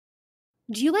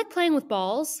Do you like playing with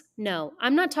balls? No,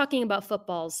 I'm not talking about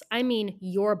footballs. I mean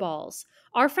your balls.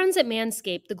 Our friends at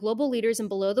Manscaped, the global leaders in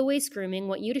below-the-waist grooming,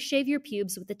 want you to shave your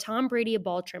pubes with the Tom Brady of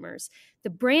ball trimmers, the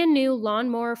brand new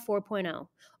Lawnmower 4.0.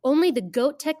 Only the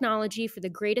GOAT technology for the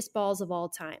greatest balls of all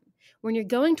time. When you're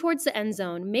going towards the end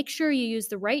zone, make sure you use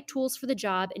the right tools for the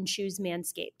job and choose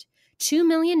Manscaped. 2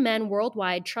 million men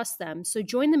worldwide trust them, so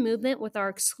join the movement with our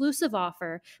exclusive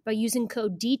offer by using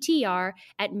code DTR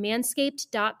at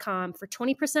manscaped.com for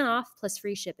 20% off plus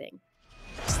free shipping.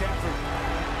 Stafford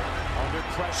under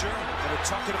pressure, gonna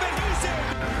tuck it in. He's in.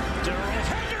 Darrell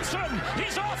Henderson,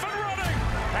 he's off and running.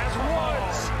 Has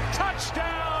Woods,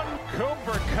 touchdown.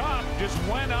 Cooper Kupp just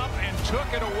went up and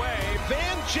took it away.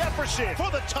 Van Jefferson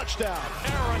for the touchdown.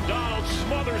 Aaron Donald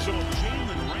smothers him.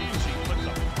 Jalen Ramsey put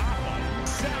the pop on.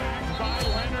 Sacked by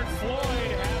Leonard Floyd,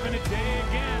 having a day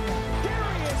again.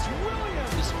 Darius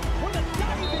Williams with a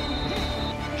diving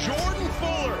hit. Jordan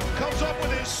Fuller comes up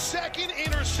with his second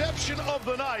interception of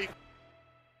the night.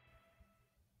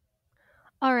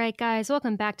 All right, guys,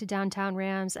 welcome back to Downtown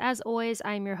Rams. As always,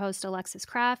 I'm your host, Alexis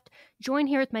Kraft, joined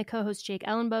here with my co-host, Jake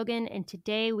Ellenbogen, and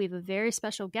today we have a very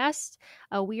special guest.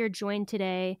 We are joined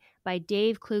today by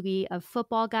Dave Kluge of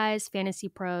Football Guys, Fantasy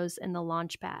Pros, and The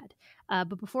Launchpad.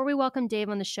 But before we welcome Dave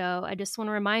on the show, I just want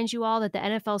to remind you all that the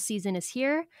NFL season is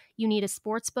here. You need a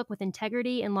sportsbook with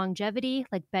integrity and longevity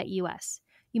like BetUS.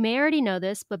 You may already know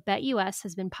this, but BetUS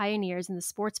has been pioneers in the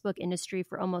sportsbook industry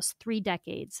for almost 3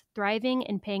 decades, thriving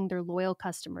and paying their loyal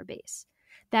customer base.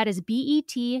 That is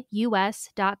betus.com,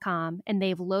 and they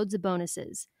have loads of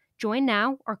bonuses. Join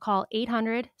now or call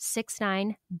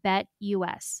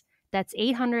 800-69-BET-US. That's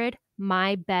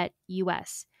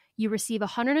 800-MY-BET-US. You receive a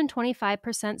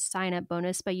 125% sign-up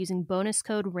bonus by using bonus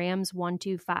code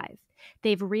RAMS125. They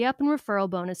have re-up and referral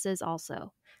bonuses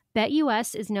also.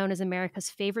 BetUS is known as America's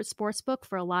favorite sportsbook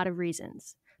for a lot of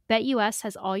reasons. BetUS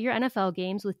has all your NFL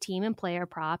games with team and player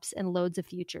props and loads of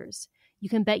futures. You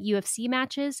can bet UFC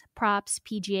matches, props,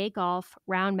 PGA golf,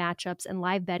 round matchups, and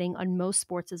live betting on most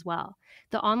sports as well.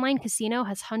 The online casino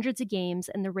has hundreds of games,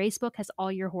 and the racebook has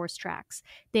all your horse tracks.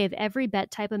 They have every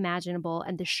bet type imaginable,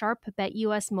 and the sharp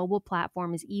BetUS mobile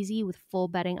platform is easy with full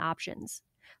betting options.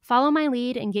 Follow my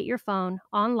lead and get your phone,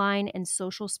 online, and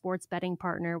social sports betting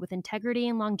partner with integrity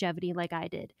and longevity like I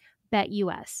did.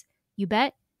 BetUS. You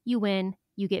bet, you win,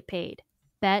 you get paid.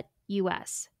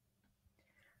 BetUS.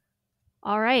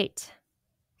 All right.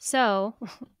 So,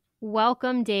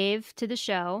 welcome, Dave, to the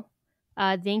show.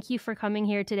 Thank you for coming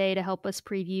here today to help us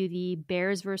preview the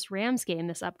Bears vs. Rams game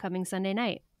this upcoming Sunday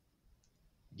night.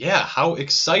 Yeah, how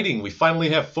exciting. We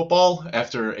finally have football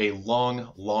after a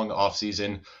long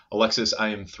offseason. Alexis, I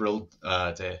am thrilled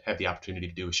to have the opportunity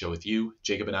to do a show with you.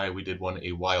 Jacob and I, we did one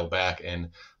a while back, and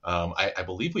I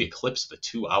believe we eclipsed the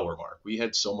 2-hour mark. We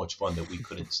had so much fun that we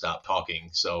couldn't stop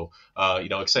talking. So,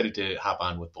 excited to hop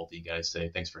on with both of you guys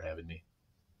today. Thanks for having me.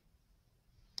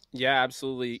 Yeah,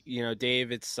 absolutely.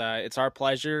 Dave, it's our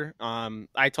pleasure.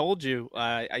 I told you,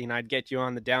 I'd get you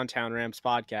on the Downtown Rams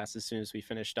podcast as soon as we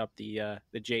finished up the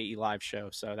JE live show.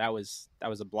 So that was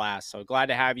a blast. So glad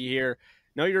to have you here.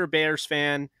 Know you're a Bears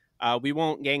fan. We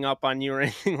won't gang up on you or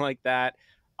anything like that.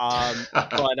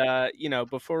 But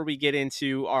before we get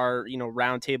into our,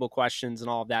 roundtable questions and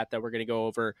all of that we're going to go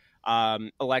over,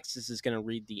 Alexis is going to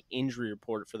read the injury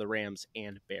report for the Rams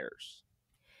and Bears.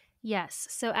 Yes.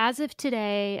 So as of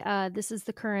today, this is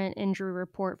the current injury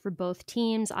report for both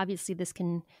teams. Obviously, this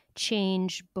can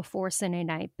change before Sunday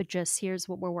night, but just here's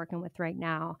what we're working with right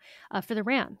now for the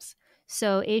Rams.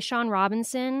 So A'Shawn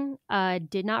Robinson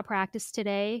did not practice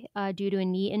today due to a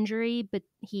knee injury, but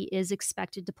he is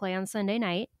expected to play on Sunday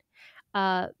night.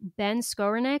 Ben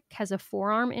Skowronek has a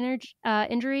forearm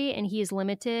injury, and he is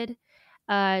limited.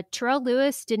 Terrell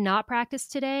Lewis did not practice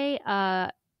today,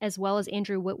 as well as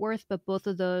Andrew Whitworth, but both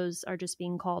of those are just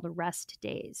being called rest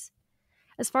days.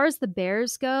 As far as the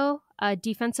Bears go,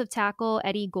 defensive tackle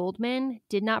Eddie Goldman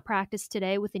did not practice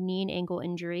today with a knee and ankle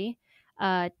injury.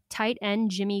 Tight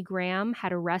end Jimmy Graham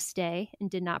had a rest day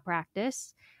and did not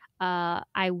practice.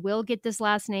 I will get this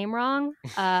last name wrong,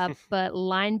 but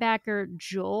linebacker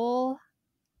Joel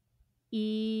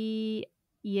Iyegbunwe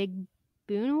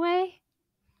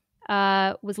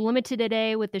was limited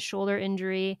today with a shoulder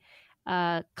injury.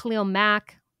 Khalil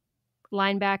Mack,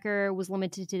 linebacker, was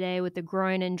limited today with a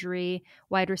groin injury.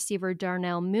 Wide receiver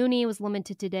Darnell Mooney was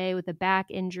limited today with a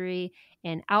back injury.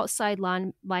 And outside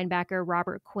linebacker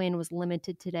Robert Quinn was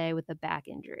limited today with a back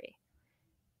injury.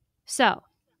 So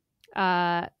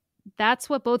that's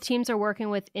what both teams are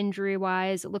working with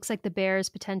injury-wise. It looks like the Bears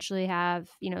potentially have,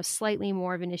 slightly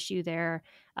more of an issue there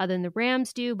than the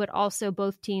Rams do, but also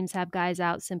both teams have guys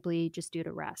out simply just due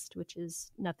to rest, which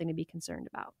is nothing to be concerned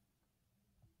about.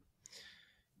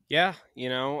 Yeah,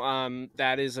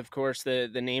 that is, of course, the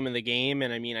name of the game.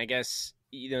 And I mean, I guess,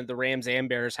 the Rams and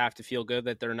Bears have to feel good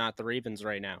that they're not the Ravens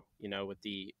right now, with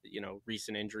the,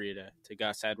 recent injury to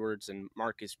Gus Edwards and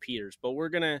Marcus Peters. But we're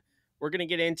going to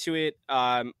get into it.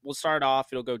 We'll start off.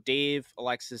 It'll go Dave,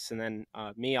 Alexis, and then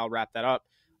me. I'll wrap that up.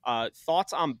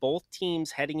 Thoughts on both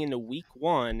teams heading into week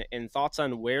one and thoughts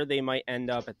on where they might end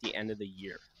up at the end of the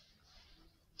year.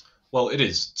 Well, it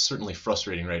is certainly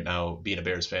frustrating right now being a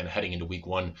Bears fan heading into week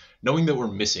one, knowing that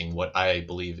we're missing what I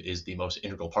believe is the most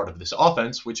integral part of this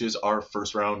offense, which is our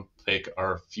first round pick,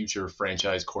 our future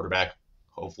franchise quarterback,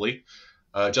 hopefully,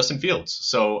 Justin Fields.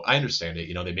 So I understand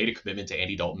it. They made a commitment to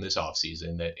Andy Dalton this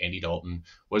offseason that Andy Dalton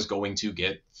was going to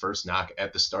get first knock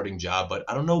at the starting job, but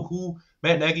I don't know who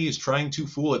Matt Nagy is trying to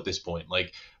fool at this point.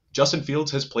 Like, Justin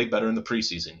Fields has played better in the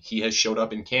preseason. He has showed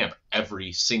up in camp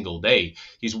every single day.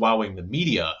 He's wowing the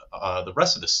media, the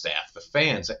rest of the staff, the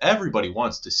fans. Everybody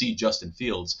wants to see Justin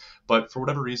Fields, but for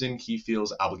whatever reason, he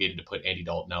feels obligated to put Andy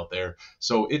Dalton out there.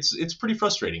 So it's pretty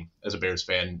frustrating as a Bears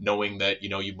fan, knowing that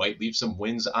you might leave some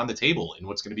wins on the table in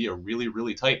what's going to be a really,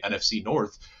 really tight NFC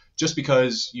North, just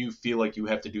because you feel like you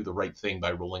have to do the right thing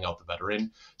by rolling out the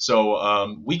veteran.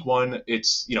 So week one,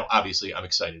 it's, obviously I'm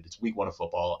excited. It's week one of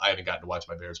football. I haven't gotten to watch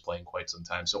my Bears play in quite some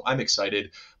time, so I'm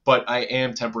excited, but I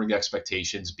am tempering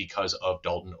expectations because of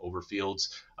Dalton over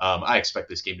Fields. I expect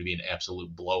this game to be an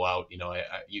absolute blowout.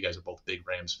 You guys are both big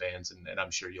Rams fans, and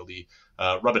I'm sure you'll be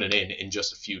rubbing it in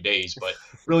just a few days, but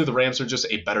really the Rams are just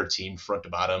a better team front to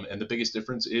bottom, and the biggest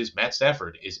difference is Matt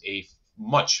Stafford is a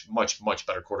much, much, much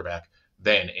better quarterback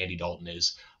than Andy Dalton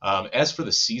is. As for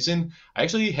the season, I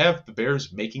actually have the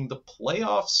Bears making the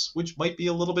playoffs, which might be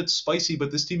a little bit spicy,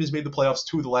 but this team has made the playoffs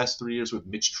 2 of the last 3 years with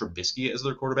Mitch Trubisky as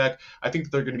their quarterback. I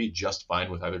think they're going to be just fine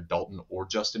with either Dalton or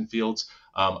Justin Fields.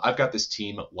 I've got this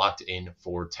team locked in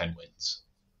for 10 wins.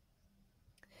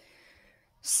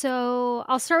 So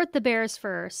I'll start with the Bears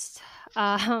first.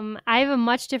 I have a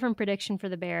much different prediction for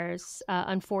the Bears,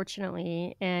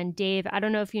 unfortunately. And Dave, I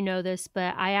don't know if you know this,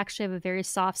 but I actually have a very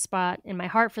soft spot in my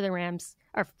heart for the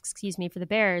for the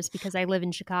Bears, because I live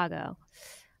in Chicago.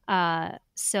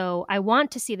 So I want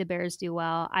to see the Bears do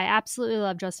well. I absolutely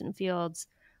love Justin Fields,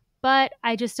 but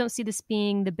I just don't see this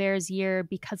being the Bears' year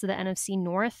because of the NFC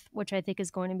North, which I think is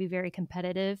going to be very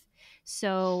competitive.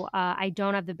 So I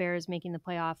don't have the Bears making the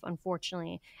playoff,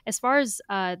 unfortunately. As far as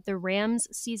the Rams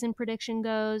season prediction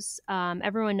goes,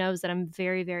 everyone knows that I'm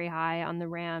very, very high on the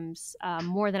Rams,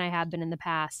 more than I have been in the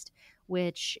past,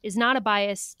 which is not a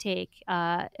biased take,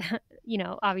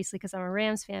 obviously because I'm a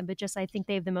Rams fan, but just I think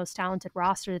they have the most talented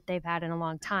roster that they've had in a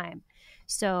long time.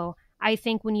 So I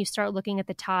think when you start looking at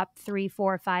the top 3,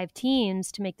 4, 5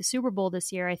 teams to make the Super Bowl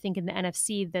this year, I think in the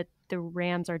NFC that the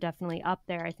Rams are definitely up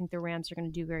there. I think the Rams are going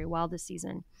to do very well this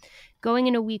season. Going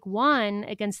into week one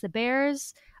against the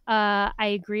Bears, I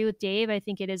agree with Dave. I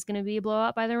think it is going to be a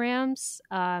blowout by the Rams.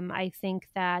 I think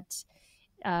that,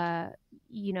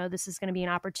 this is going to be an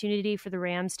opportunity for the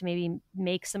Rams to maybe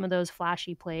make some of those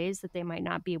flashy plays that they might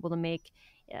not be able to make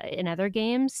in other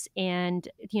games. And,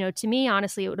 to me,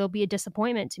 honestly, it'll be a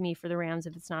disappointment to me for the Rams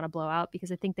if it's not a blowout, because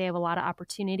I think they have a lot of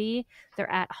opportunity. They're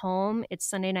at home. It's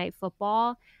Sunday Night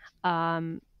Football.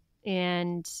 And,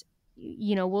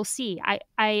 we'll see.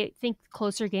 I think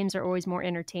closer games are always more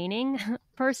entertaining,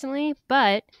 personally,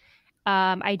 but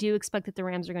I do expect that the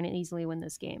Rams are going to easily win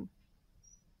this game.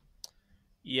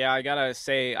 Yeah, I gotta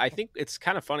say, I think it's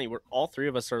kind of funny. All three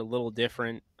of us are a little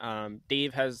different.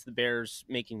 Dave has the Bears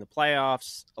making the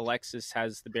playoffs. Alexis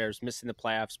has the Bears missing the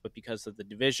playoffs, but because of the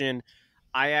division.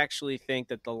 I actually think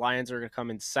that the Lions are going to come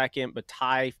in second, but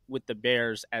tie with the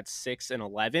Bears at 6 and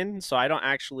 11. So I don't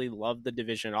actually love the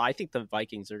division. I think the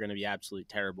Vikings are going to be absolutely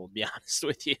terrible, to be honest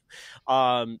with you.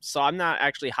 So I'm not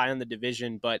actually high on the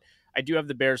division, but I do have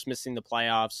the Bears missing the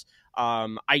playoffs.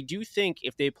 I do think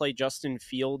if they play Justin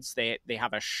Fields, they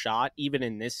have a shot even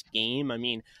in this game. I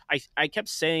mean, I kept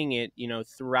saying it,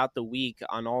 throughout the week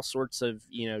on all sorts of,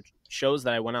 shows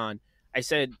that I went on. I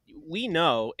said, we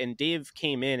know, and Dave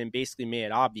came in and basically made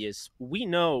it obvious, we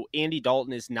know Andy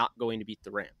Dalton is not going to beat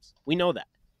the Rams. We know that.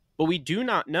 But we do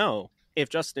not know if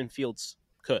Justin Fields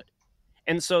could.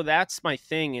 And so that's my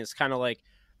thing, is kind of like,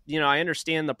 I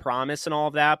understand the promise and all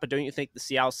of that, but don't you think the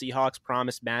Seattle Seahawks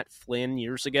promised Matt Flynn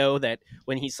years ago that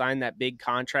when he signed that big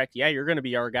contract, yeah, you're going to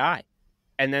be our guy.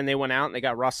 And then they went out and they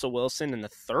got Russell Wilson in the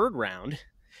 3rd round.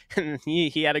 And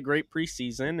he had a great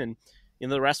preseason, and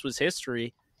the rest was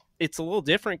history. It's a little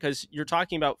different because you're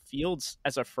talking about Fields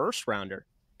as a 1st rounder.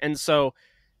 And so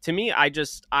to me,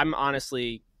 I'm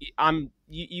honestly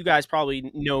you guys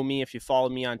probably know me if you follow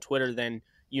me on Twitter, then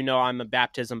I'm a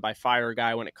baptism by fire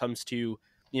guy when it comes to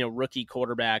rookie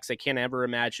quarterbacks. I can't ever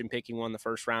imagine picking one in the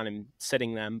first round and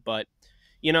sitting them, but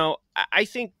I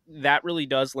think that really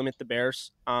does limit the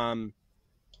Bears.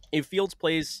 If Fields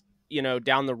plays,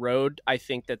 down the road, I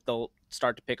think that they'll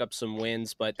start to pick up some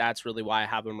wins, but that's really why I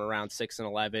have them around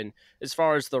 6-11. As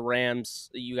far as the Rams,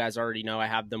 you guys already know I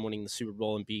have them winning the Super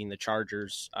Bowl and beating the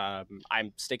Chargers.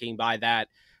 I'm sticking by that.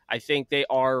 I think they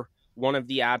are one of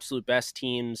the absolute best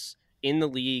teams in the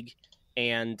league,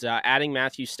 and adding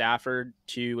Matthew Stafford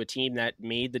to a team that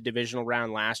made the divisional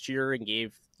round last year and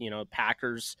gave,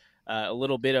 Packers a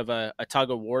little bit of a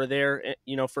tug of war there,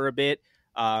 for a bit.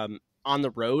 On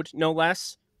the road, no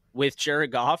less, with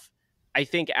Jared Goff. I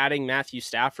think adding Matthew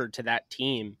Stafford to that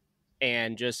team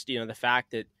and just, the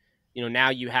fact that, now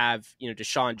you have,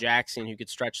 Deshaun Jackson who could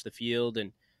stretch the field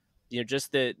and,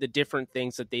 just the different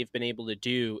things that they've been able to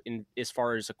do in as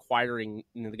far as acquiring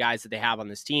the guys that they have on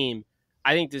this team.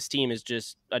 I think this team is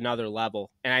just another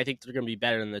level, and I think they're going to be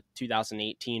better than the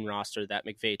 2018 roster that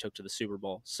McVay took to the Super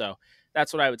Bowl. So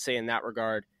that's what I would say in that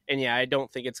regard. And yeah, I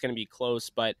don't think it's going to be close,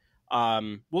 but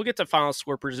we'll get to final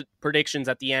score predictions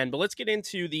at the end, but let's get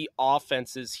into the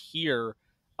offenses here.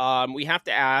 We have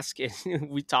to ask,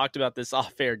 we talked about this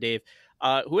off air, Dave,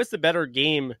 who has the better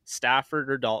game, Stafford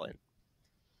or Dalton?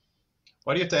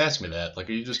 Why do you have to ask me that? Like,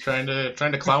 are you just trying to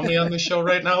clown me on this show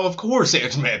right now? Of course,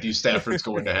 Matthew Stafford's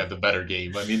going to have the better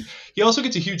game. I mean, he also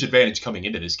gets a huge advantage coming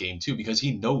into this game too because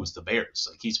he knows the Bears.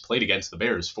 Like, he's played against the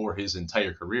Bears for his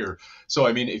entire career. So,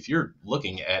 I mean, if you're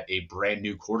looking at a brand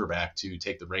new quarterback to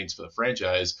take the reins for the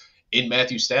franchise in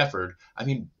Matthew Stafford, I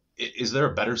mean, is there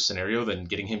a better scenario than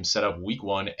getting him set up week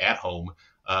one at home?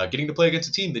 Getting to play against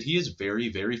a team that he is very,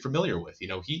 very familiar with.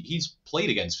 He's played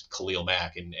against Khalil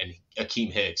Mack and Akeem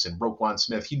Hicks and Roquan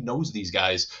Smith. He knows these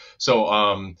guys.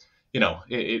 So,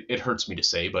 it hurts me to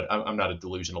say, but I'm not a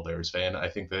delusional Bears fan. I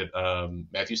think that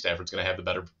Matthew Stafford's going to have the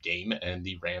better game, and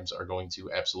the Rams are going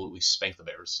to absolutely spank the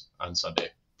Bears on Sunday.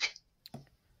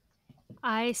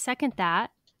 I second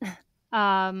that.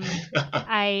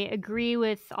 I agree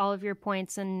with all of your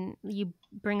points, and you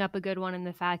bring up a good one in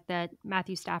the fact that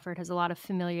Matthew Stafford has a lot of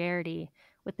familiarity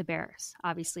with the Bears,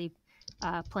 obviously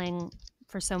playing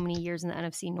for so many years in the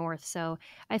NFC North. So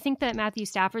I think that Matthew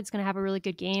Stafford's going to have a really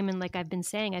good game, and like I've been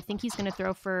saying, I think he's going to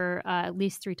throw for at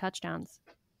least 3 touchdowns.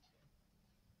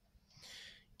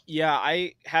 Yeah,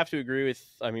 I have to agree with,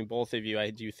 both of you. I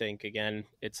do think, again,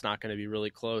 it's not going to be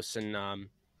really close, and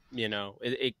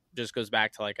it just goes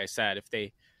back to, like I said, if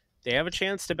they have a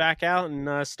chance to back out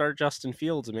and start Justin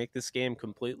Fields and make this game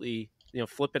completely,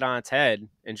 flip it on its head.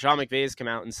 And Sean McVay has come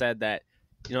out and said that,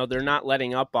 they're not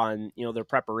letting up on, their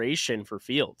preparation for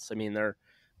Fields. I mean, they're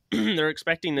they're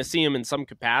expecting to see him in some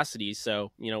capacity.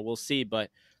 So, we'll see.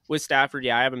 But with Stafford,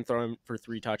 yeah, I have him throwing for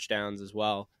 3 touchdowns as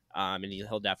well. And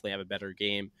he'll definitely have a better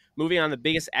game. Moving on, the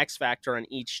biggest X factor on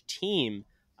each team.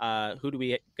 Who do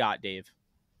we got, Dave?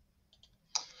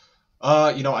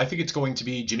 I think it's going to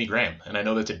be Jimmy Graham. And I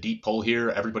know that's a deep pull here.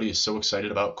 Everybody is so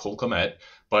excited about Cole Kmet,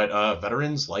 but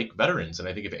veterans like veterans. And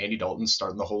I think if Andy Dalton's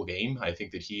starting the whole game, I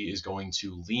think that he is going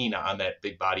to lean on that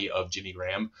big body of Jimmy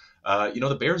Graham.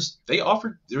 The Bears, they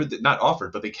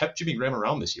kept Jimmy Graham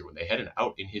around this year when they had an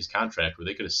out in his contract where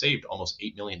they could have saved almost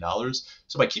 $8 million.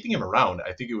 So by keeping him around,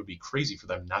 I think it would be crazy for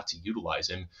them not to utilize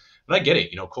him. And I get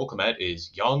it. Cole Kmet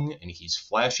is young and he's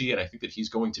flashy, and I think that he's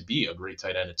going to be a great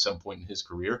tight end at some point in his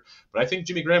career. But I think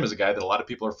Jimmy Graham is a guy that a lot of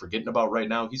people are forgetting about right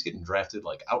now. He's getting drafted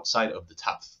like outside of the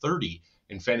top 30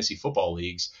 in fantasy football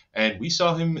leagues, and we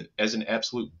saw him as an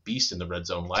absolute beast in the red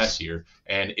zone last year,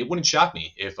 and it wouldn't shock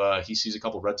me if he sees a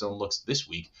couple red zone looks this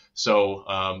week. So,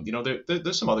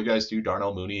 there's some other guys too,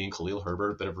 Darnell Mooney and Khalil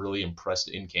Herbert, that have really impressed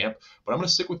in camp, but I'm going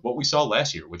to stick with what we saw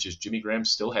last year, which is Jimmy Graham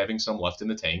still having some left in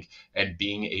the tank and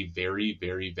being a very,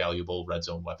 very valuable red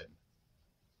zone weapon.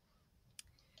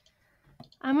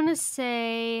 I'm going to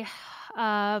say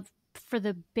for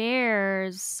the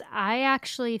Bears, I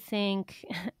actually think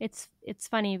it's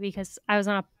funny because I was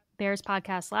on a Bears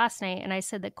podcast last night and I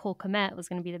said that Cole Kmet was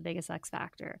going to be the biggest X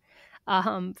factor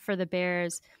for the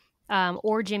Bears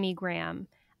or Jimmy Graham,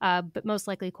 but most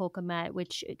likely Cole Kmet,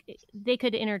 which they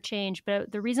could interchange.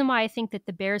 But the reason why I think that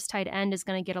the Bears tight end is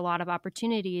going to get a lot of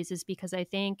opportunities is because I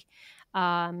think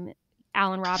Allen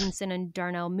Robinson and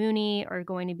Darnell Mooney are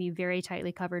going to be very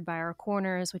tightly covered by our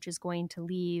corners, which is going to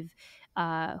leave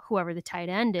whoever the tight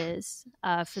end is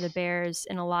for the Bears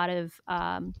in a lot of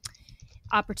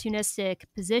opportunistic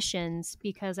positions,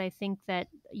 because I think that,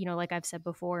 like I've said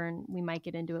before, and we might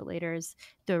get into it later, is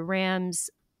the Rams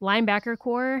linebacker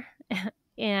core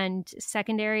And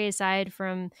secondary, aside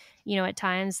from, at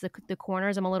times the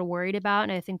corners I'm a little worried about,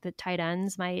 and I think the tight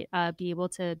ends might be able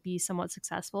to be somewhat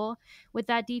successful with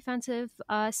that defensive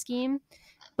scheme.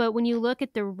 But when you look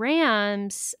at the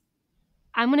Rams,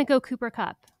 I'm going to go Cooper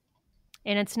Kupp.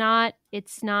 And it's not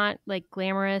like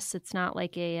glamorous. It's not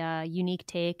like a unique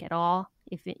take at all.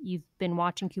 If you've been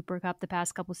watching Cooper Kupp the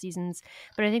past couple seasons,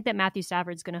 but I think that Matthew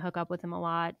Stafford's going to hook up with him a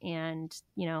lot. And,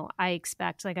 I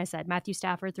expect, like I said, Matthew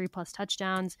Stafford 3+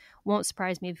 touchdowns. Won't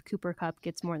surprise me if Cooper Kupp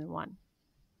gets more than one.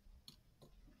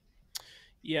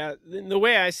 Yeah, the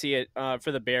way I see it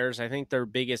for the Bears, I think their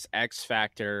biggest X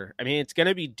factor, I mean, it's going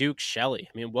to be Duke Shelley.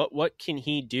 I mean, what can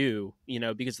he do?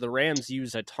 Because the Rams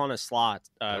use a ton of slot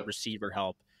receiver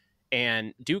help,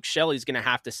 and Duke Shelley's going to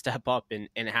have to step up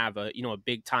and have a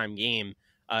big time game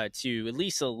to at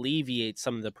least alleviate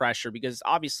some of the pressure, because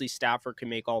obviously Stafford can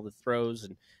make all the throws,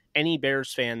 and any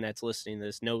Bears fan that's listening to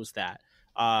this knows that.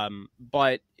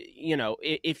 But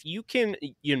if you can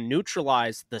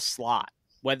neutralize the slot,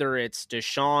 whether it's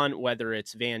Deshaun, whether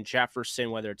it's Van Jefferson,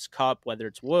 whether it's Kupp, whether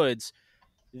it's Woods,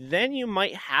 then you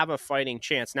might have a fighting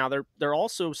chance. Now they're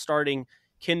also starting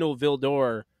Kindle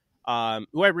Vildor,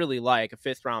 who I really like, a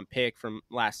 5th-round pick from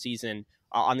last season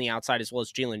on the outside, as well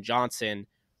as Jalen Johnson.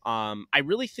 I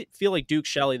really feel like Duke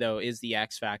Shelley, though, is the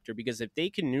X factor, because if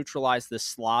they can neutralize the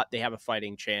slot, they have a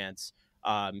fighting chance.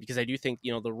 Because I do think,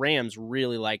 the Rams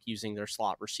really like using their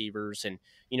slot receivers and,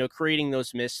 creating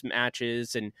those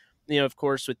mismatches, and, of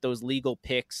course, with those legal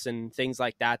picks and things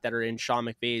like that are in Sean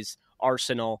McVay's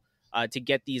arsenal to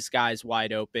get these guys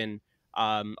wide open.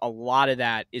 A lot of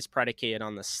that is predicated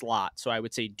on the slot. So I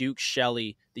would say Duke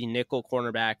Shelley, the nickel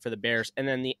cornerback for the Bears. And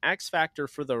then the X factor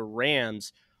for the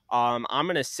Rams, I'm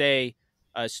going to say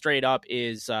straight up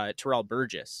is Terrell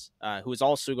Burgess, who is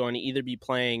also going to either be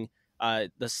playing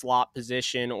the slot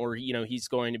position, or, he's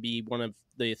going to be one of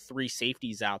the 3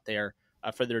 safeties out there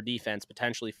for their defense,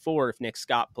 potentially 4 if Nick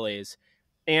Scott plays.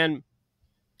 And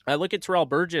I look at Terrell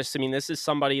Burgess. I mean, this is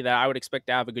somebody that I would expect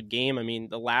to have a good game. I mean,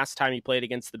 the last time he played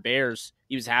against the Bears,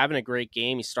 he was having a great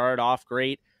game. He started off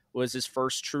great, was his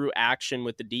first true action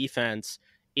with the defense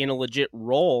in a legit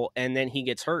role, and then he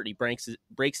gets hurt. He breaks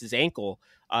his ankle.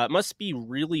 It must be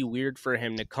really weird for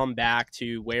him to come back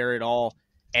to where it all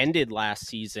ended last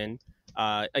season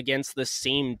against the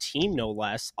same team, no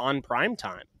less, on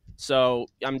primetime. So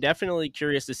I'm definitely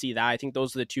curious to see that. I think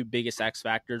those are the 2 biggest X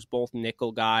factors, both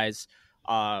nickel guys,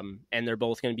 and they're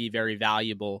both going to be very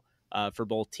valuable for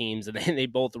both teams, and they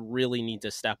both really need to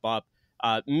step up.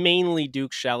 Mainly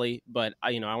Duke Shelley, but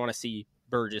I want to see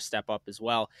Burgess step up as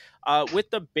well. With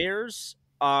the Bears,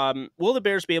 will the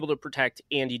Bears be able to protect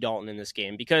Andy Dalton in this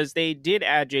game? Because they did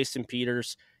add Jason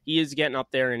Peters. He is getting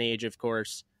up there in age, of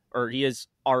course, or he is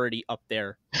already up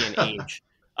there in age.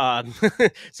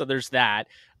 So there's that.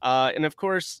 And of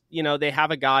course, they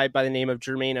have a guy by the name of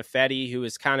Jermaine Ifedi, who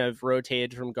is kind of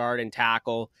rotated from guard and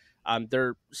tackle.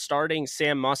 They're starting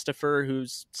Sam Mustipher,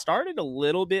 who's started a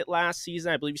little bit last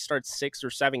season. I believe he started 6 or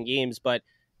 7 games, but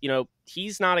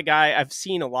he's not a guy. I've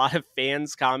seen a lot of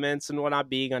fans' comments and whatnot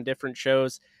being on different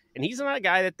shows, and he's not a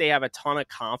guy that they have a ton of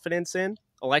confidence in.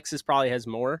 Alexis probably has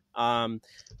more. And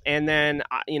then,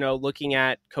 looking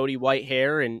at Cody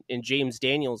Whitehair and James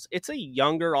Daniels, it's a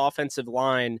younger offensive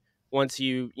line once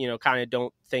you kind of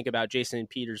don't think about Jason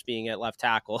Peters being at left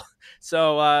tackle.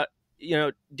 So,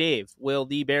 Dave, will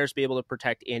the Bears be able to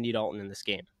protect Andy Dalton in this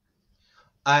game?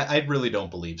 I really don't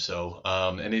believe so.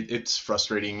 And it's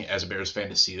frustrating as a Bears fan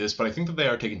to see this, but I think that they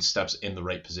are taking steps in the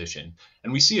right position.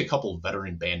 And we see a couple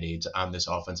veteran Band-Aids on this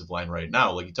offensive line right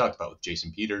now, like you talked about with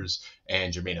Jason Peters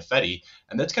and Jermaine Ifedi.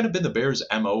 And that's kind of been the Bears'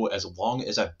 MO as long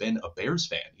as I've been a Bears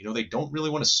fan. They don't really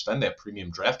want to spend that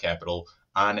premium draft capital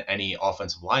on any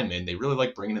offensive linemen. They really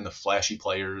like bringing in the flashy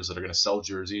players that are going to sell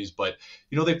jerseys. But,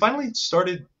 they finally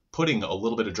started putting a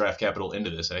little bit of draft capital into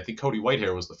this. And I think Cody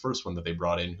Whitehair was the first one that they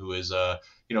brought in, who is,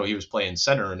 he was playing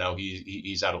center and now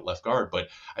he's out at left guard, but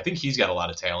I think he's got a lot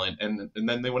of talent. And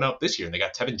then they went out this year and they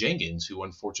got Tevin Jenkins, who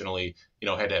unfortunately,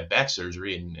 had to have back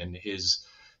surgery and his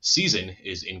season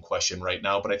is in question right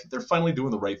now. But I think they're finally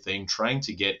doing the right thing, trying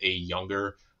to get a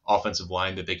younger offensive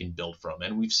line that they can build from.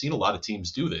 And we've seen a lot of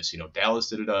teams do this. Dallas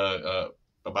did it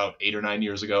about 8 or 9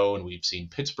 years ago, and we've seen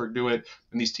Pittsburgh do it.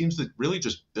 And these teams that really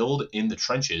just build in the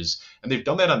trenches, and they've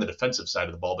done that on the defensive side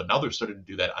of the ball, but now they're starting to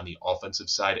do that on the offensive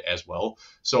side as well.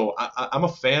 So I'm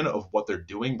a fan of what they're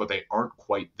doing, but they aren't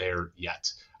quite there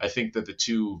yet. I think that the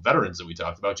 2 veterans that we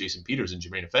talked about, Jason Peters and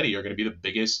Jermaine Ifedi, are going to be the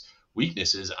biggest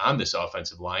weaknesses on this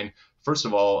offensive line. First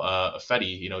of all,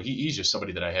 Ifedi, he's just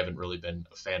somebody that I haven't really been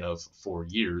a fan of for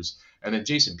years. And then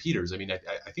Jason Peters, I mean,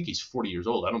 I think he's 40 years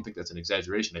old. I don't think that's an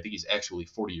exaggeration. I think he's actually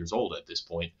 40 years old at this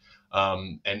point.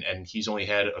 And he's only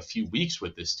had a few weeks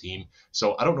with this team.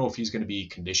 So I don't know if he's going to be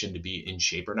conditioned to be in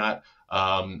shape or not.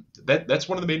 That's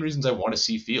one of the main reasons I want to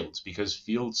see Fields, because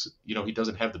Fields, he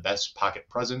doesn't have the best pocket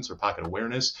presence or pocket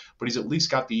awareness, but he's at least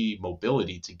got the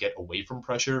mobility to get away from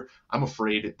pressure. I'm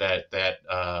afraid that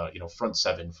front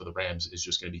seven for the Rams is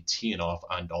just going to be teeing off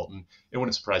on Dalton. It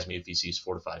wouldn't surprise me if he sees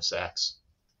 4 to 5 sacks.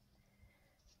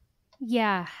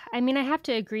 Yeah, I mean, I have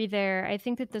to agree there. I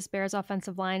think that this Bears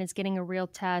offensive line is getting a real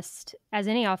test, as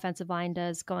any offensive line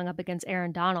does, going up against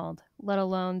Aaron Donald, let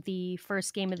alone the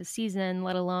first game of the season,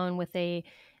 let alone with a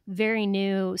very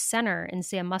new center in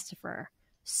Sam Mustipher.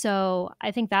 So I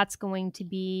think that's going to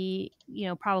be,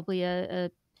 probably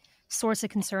a source of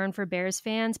concern for Bears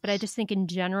fans. But I just think in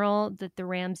general that the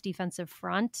Rams defensive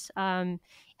front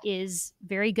is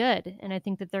very good. And I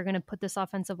think that they're going to put this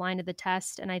offensive line to the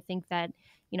test. And I think that,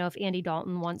 if Andy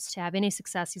Dalton wants to have any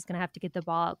success, he's going to have to get the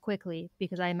ball out quickly,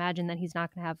 because I imagine that he's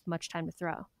not going to have much time to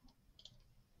throw.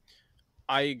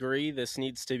 I agree. This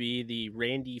needs to be the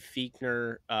Randy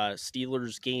Fichtner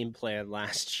Steelers game plan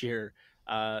last year.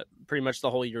 Pretty much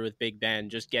the whole year with Big Ben,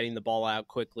 just getting the ball out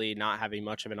quickly, not having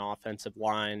much of an offensive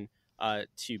line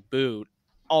to boot.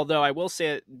 Although I will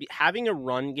say having a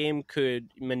run game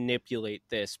could manipulate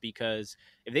this, because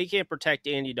if they can't protect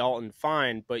Andy Dalton,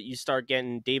 fine, but you start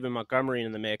getting David Montgomery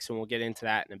in the mix, and we'll get into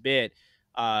that in a bit,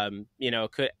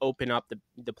 could open up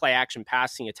the play action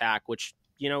passing attack, which,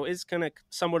 is going to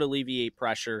somewhat alleviate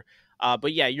pressure.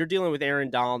 But yeah, you're dealing with Aaron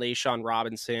Donald, A'Shawn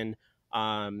Robinson,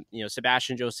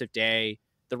 Sebastian Joseph Day.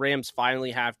 The Rams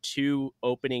finally have 2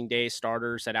 opening day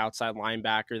starters at outside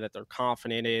linebacker that they're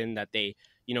confident in, that they,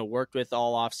 worked with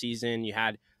all offseason. You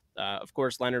had, of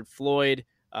course, Leonard Floyd,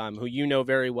 who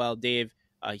very well, Dave.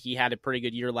 He had a pretty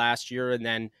good year last year. And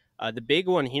then the big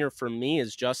one here for me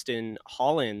is Justin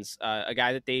Hollins, a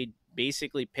guy that they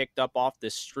basically picked up off the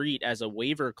street as a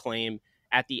waiver claim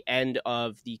at the end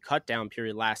of the cutdown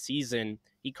period last season.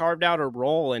 He carved out a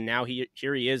role, and now he's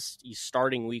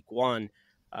starting week 1.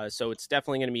 So it's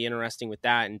definitely going to be interesting with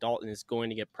that, and Dalton is going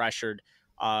to get pressured.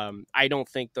 I don't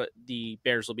think that the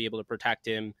Bears will be able to protect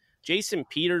him. Jason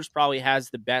Peters probably has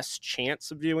the best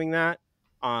chance of doing that.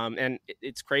 And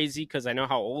it's crazy because I know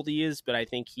how old he is, but I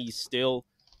think he's still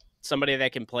somebody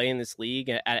that can play in this league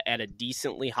at a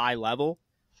decently high level.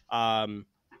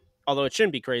 Although it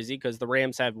shouldn't be crazy because the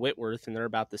Rams have Whitworth and they're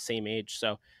about the same age.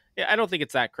 So yeah, I don't think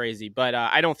it's that crazy, but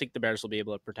I don't think the Bears will be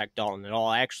able to protect Dalton at all.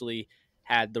 I actually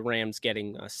had the Rams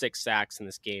getting 6 sacks in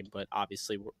this game, but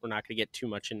obviously we're not going to get too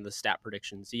much into the stat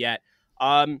predictions yet.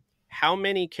 How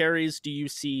many carries do you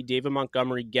see David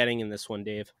Montgomery getting in this one,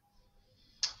 Dave?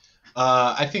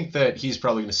 I think that he's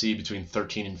probably going to see between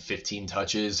 13 and 15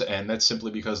 touches, and that's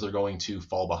simply because they're going to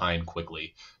fall behind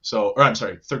quickly.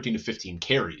 13 to 15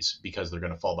 carries because they're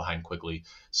going to fall behind quickly.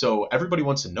 So everybody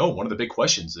wants to know, one of the big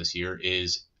questions this year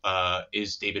is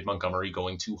David Montgomery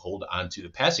going to hold on to the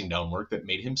passing down work that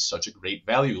made him such a great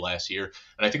value last year?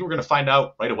 And I think we're going to find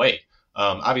out right away.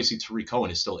 Obviously, Tariq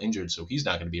Cohen is still injured, so he's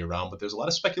not going to be around, but there's a lot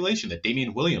of speculation that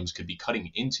Damian Williams could be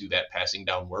cutting into that passing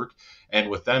down work. And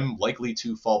with them likely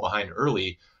to fall behind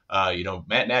early,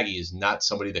 Matt Nagy is not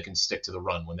somebody that can stick to the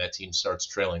run. When that team starts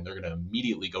trailing, they're going to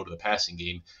immediately go to the passing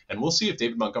game. And we'll see if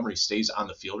David Montgomery stays on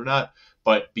the field or not.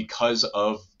 But because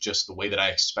of just the way that I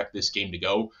expect this game to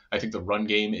go, I think the run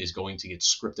game is going to get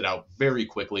scripted out very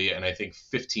quickly. And I think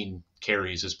 15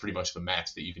 carries is pretty much the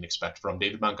max that you can expect from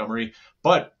David Montgomery.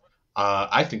 But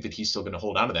I think that he's still going to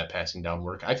hold on to that passing down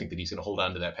work. I think that he's going to hold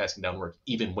on to that passing down work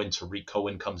even when Tariq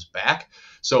Cohen comes back.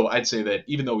 So I'd say that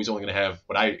even though he's only going to have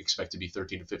what I expect to be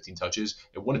 13 to 15 touches,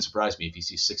 it wouldn't surprise me if he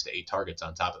sees 6 to 8 targets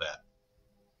on top of that.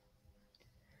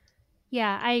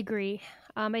 Yeah, I agree.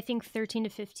 I think 13 to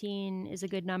 15 is a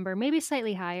good number, maybe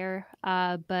slightly higher.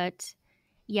 But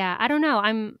yeah, I don't know.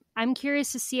 I'm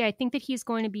curious to see. I think that he's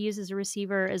going to be used as a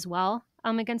receiver as well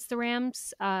against the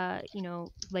Rams.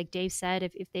 Like Dave said,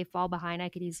 if they fall behind, I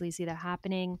could easily see that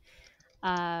happening.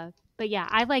 But yeah,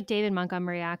 I like David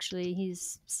Montgomery, actually.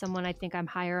 He's someone I think I'm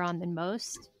higher on than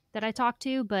most that I talk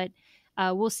to, but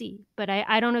we'll see. But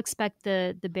I don't expect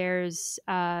the Bears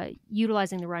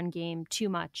utilizing the run game too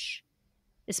much,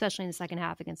 especially in the second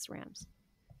half against the Rams.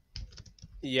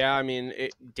 Yeah, I mean,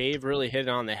 Dave really hit it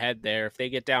on the head there. If they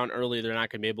get down early, they're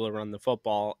not going to be able to run the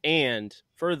football. And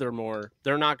furthermore,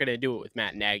 they're not going to do it with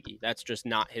Matt Nagy. That's just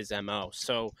not his MO.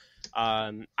 So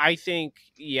I think,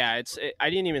 I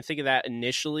didn't even think of that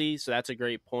initially. So that's a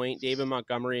great point. David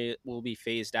Montgomery will be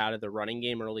phased out of the running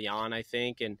game early on, I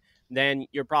think. And then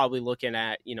you're probably looking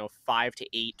at, 5 to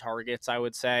 8 targets, I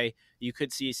would say. You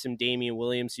could see some Damian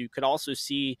Williams. You could also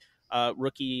see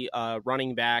rookie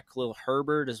running back, Khalil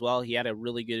Herbert as well. He had a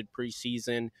really good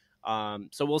preseason.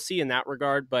 So we'll see in that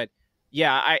regard. But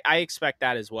yeah, I expect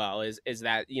that as well, is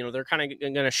that, they're kind of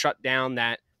going to shut down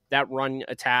that run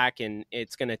attack, and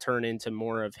it's going to turn into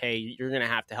more of, hey, you're going to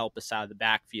have to help us out of the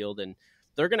backfield. And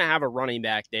they're going to have a running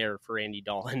back there for Andy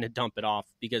Dalton to dump it off,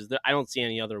 because I don't see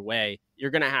any other way. You're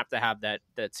going to have that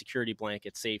security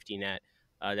blanket safety net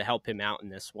to help him out in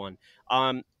this one.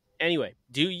 Anyway,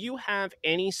 do you have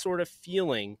any sort of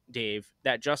feeling, Dave,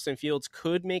 that Justin Fields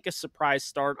could make a surprise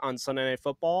start on Sunday Night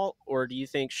Football, or do you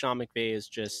think Sean McVay is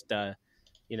just, out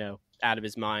of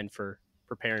his mind for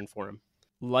preparing for him?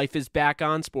 Life is back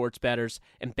on, sports bettors,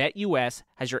 and BetUS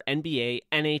has your NBA,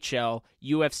 NHL,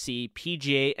 UFC,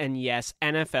 PGA, and yes,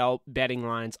 NFL betting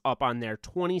lines up on their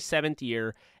 27th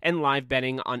year and live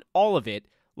betting on all of it.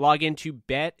 Log into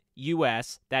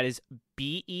BetUS, that is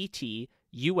BETUS.com,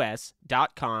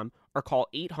 or call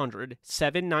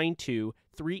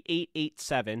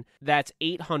 800-792-3887. That's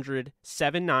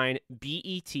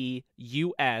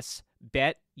 800-79-BETUS.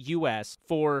 BetUS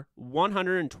for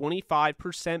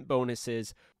 125%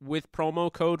 bonuses with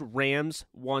promo code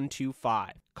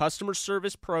RAMS125. Customer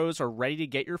service pros are ready to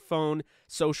get your phone,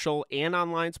 social, and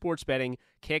online sports betting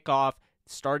kickoff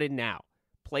started now.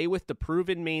 Play with the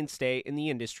proven mainstay in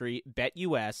the industry,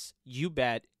 BetUS. You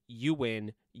bet, you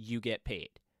win, you get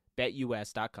paid.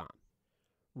 BetUS.com.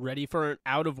 Ready for an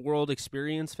out-of-world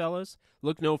experience, fellas?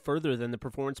 Look no further than the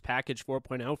Performance Package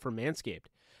 4.0 from Manscaped.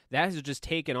 That has just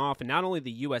taken off in not only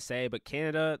the USA, but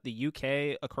Canada, the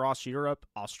UK, across Europe,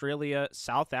 Australia,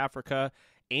 South Africa,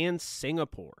 and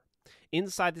Singapore.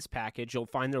 Inside this package, you'll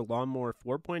find their Lawnmower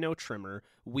 4.0 trimmer,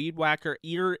 Weed Whacker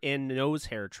ear and nose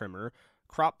hair trimmer,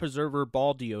 Crop Preserver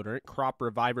ball deodorant, Crop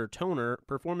Reviver toner,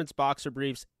 Performance boxer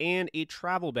briefs, and a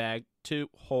travel bag to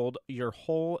hold your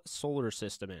whole solar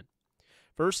system in.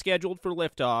 First scheduled for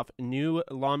liftoff, new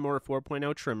Lawnmower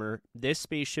 4.0 trimmer, this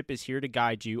spaceship is here to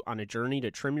guide you on a journey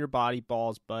to trim your body,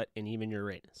 balls, butt, and even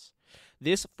your anus.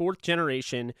 This 4th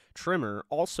generation trimmer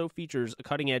also features a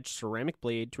cutting-edge ceramic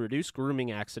blade to reduce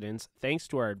grooming accidents thanks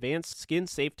to our advanced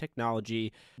skin-safe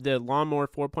technology. The Lawnmower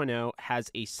 4.0 has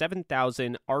a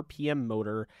 7,000 RPM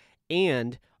motor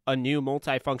and a new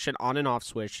multifunction on and off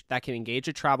switch that can engage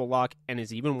a travel lock and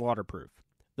is even waterproof.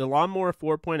 The Lawnmower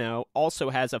 4.0 also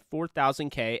has a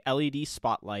 4000K LED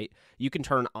spotlight you can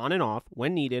turn on and off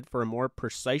when needed for a more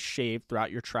precise shave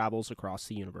throughout your travels across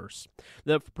the universe.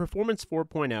 The Performance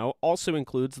 4.0 also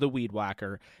includes the Weed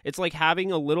Whacker. It's like having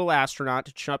a little astronaut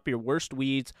to chop your worst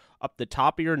weeds up the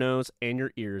top of your nose and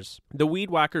your ears. The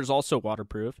Weed Whacker is also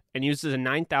waterproof and uses a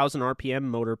 9,000 RPM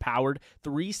motor-powered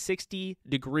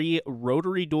 360-degree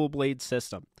rotary dual-blade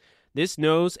system. This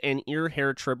nose and ear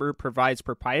hair trimmer provides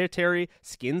proprietary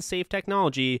skin-safe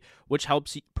technology, which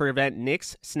helps prevent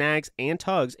nicks, snags, and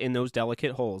tugs in those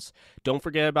delicate holes. Don't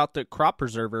forget about the Crop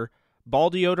Preserver, ball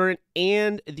deodorant,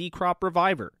 and the Crop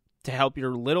Reviver to help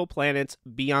your little planets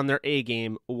be on their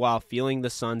A-game while feeling the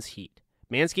sun's heat.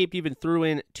 Manscaped even threw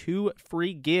in 2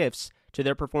 free gifts to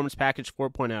their Performance Package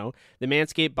 4.0, the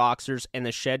Manscaped Boxers and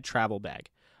the Shed Travel Bag.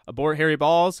 Abort hairy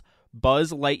balls,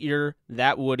 Buzz Lightyear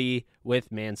that Woody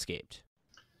with Manscaped.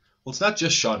 Well, it's not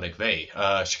just Sean McVay.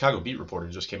 Chicago beat reporter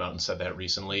just came out and said that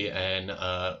recently, and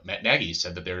Matt Nagy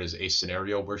said that there is a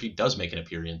scenario where he does make an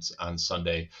appearance on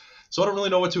Sunday. So I don't really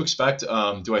know what to expect.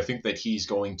 Do I think that he's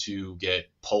going to get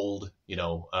pulled,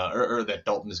 or that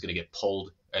Dalton is going to get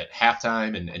pulled at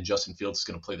halftime and Justin Fields is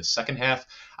going to play the second half?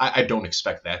 I don't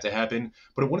expect that to happen,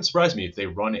 but it wouldn't surprise me if they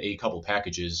run a couple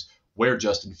packages where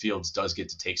Justin Fields does get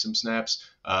to take some snaps,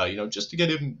 just to get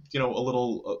him, a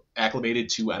little acclimated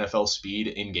to NFL speed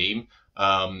in game.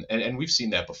 And we've seen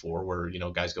that before where,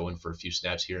 guys go in for a few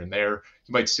snaps here and there.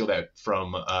 You might steal that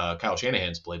from Kyle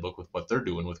Shanahan's playbook with what they're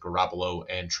doing with Garoppolo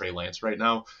and Trey Lance right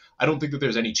now. I don't think that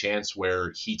there's any chance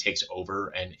where he takes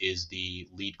over and is the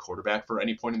lead quarterback for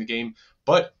any point in the game.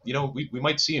 But, we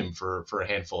might see him for a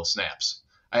handful of snaps.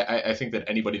 I think that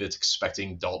anybody that's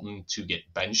expecting Dalton to get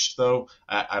benched, though,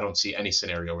 I don't see any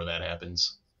scenario where that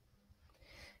happens.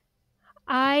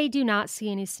 I do not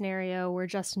see any scenario where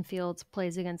Justin Fields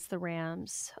plays against the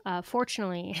Rams.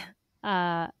 Fortunately,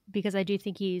 because I do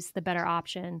think he's the better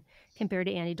option compared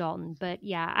to Andy Dalton. But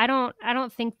yeah, I don't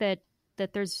think that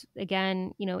there's,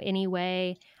 again, any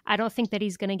way. I don't think that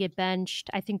he's going to get benched.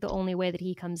 I think the only way that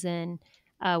he comes in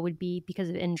would be because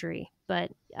of injury.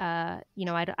 But, I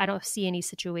don't see any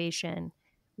situation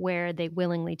where they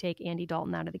willingly take Andy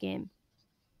Dalton out of the game.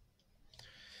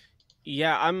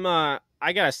 Yeah,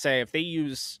 I gotta say, if they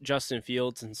use Justin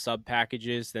Fields in sub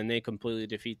packages, then they completely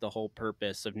defeat the whole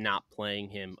purpose of not playing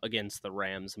him against the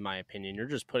Rams, in my opinion. You're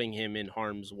just putting him in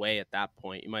harm's way at that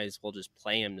point. You might as well just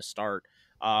play him to start.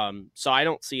 So I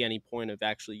don't see any point of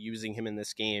actually using him in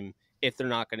this game if they're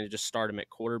not going to just start him at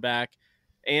quarterback.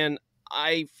 And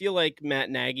I feel like Matt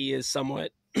Nagy is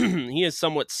somewhat he is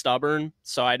somewhat stubborn,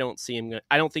 so I don't see him.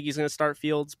 I don't think he's going to start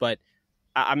Fields, but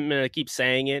I'm going to keep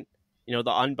saying it. You know,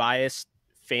 the unbiased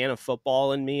fan of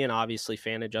football in me, and obviously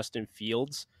fan of Justin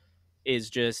Fields, is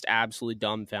just absolutely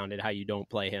dumbfounded how you don't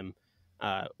play him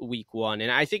week 1.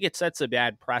 And I think it sets a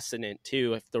bad precedent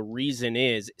too. If the reason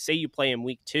is, say you play him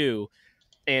week 2,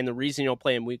 and the reason you don't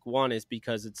play him week 1 is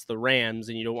because it's the Rams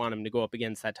and you don't want him to go up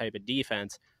against that type of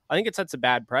defense. I think it sets a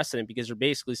bad precedent because you're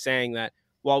basically saying that,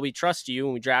 while we trust you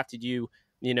and we drafted you,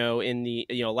 you know, in the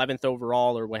 11th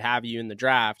overall or what have you in the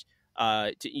draft,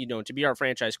 to be our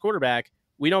franchise quarterback,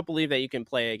 we don't believe that you can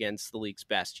play against the league's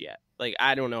best yet. Like,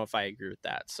 I don't know if I agree with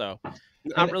that. So,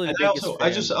 not really the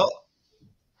biggest fan.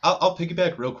 I'll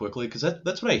piggyback real quickly because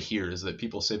that's what I hear is that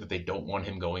people say that they don't want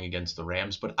him going against the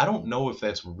Rams, but I don't know if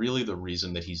that's really the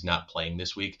reason that he's not playing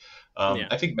this week.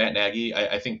 I think Matt Nagy,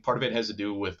 I think part of it has to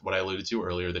do with what I alluded to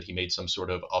earlier, that he made some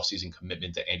sort of offseason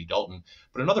commitment to Andy Dalton.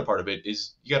 But another part of it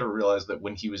is you got to realize that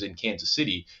when he was in Kansas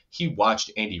City, he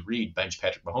watched Andy Reid bench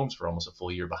Patrick Mahomes for almost a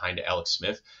full year behind Alex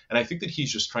Smith. And I think that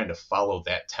he's just trying to follow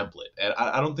that template. And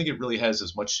I don't think it really has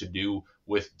as much to do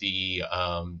with the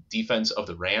defense of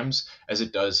the Rams as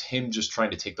it does him just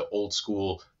trying to take the old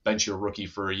school bench your rookie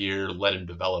for a year, let him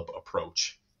develop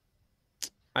approach.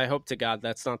 I hope to God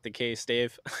that's not the case,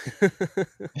 Dave.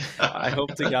 I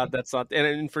hope to God that's not,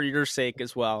 and for your sake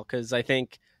as well, because I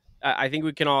think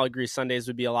we can all agree Sundays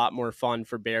would be a lot more fun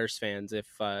for Bears fans if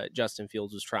Justin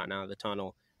Fields was trotting out of the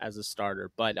tunnel as a starter.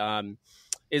 But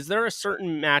is there a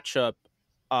certain matchup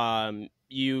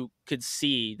you could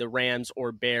see the Rams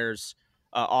or Bears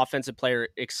offensive player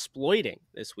exploiting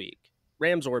this week?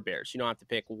 Rams or Bears? You don't have to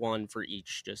pick one for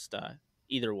each, just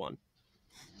either one.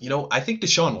 I think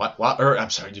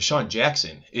Deshaun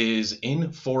Jackson is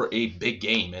in for a big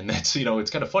game. And that's,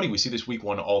 it's kind of funny. We see this week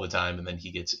 1 all the time, and then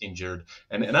he gets injured.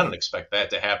 And I don't expect that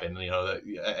to happen.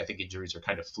 I think injuries are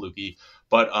kind of fluky.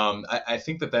 But I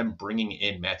think that them bringing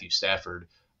in Matthew Stafford,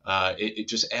 it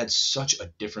just adds such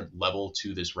a different level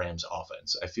to this Rams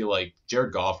offense. I feel like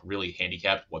Jared Goff really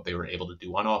handicapped what they were able to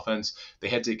do on offense. They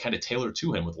had to kind of tailor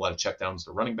to him with a lot of checkdowns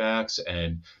to running backs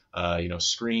and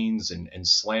screens and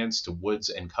slants to Woods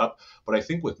and Kupp. But I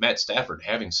think with Matt Stafford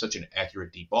having such an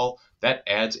accurate deep ball, that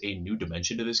adds a new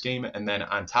dimension to this game. And then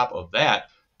on top of that,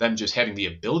 them just having the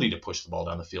ability to push the ball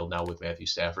down the field now with Matthew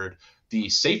Stafford. The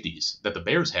safeties that the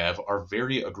Bears have are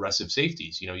very aggressive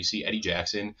safeties. You see Eddie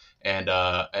Jackson and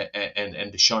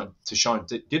Deshaun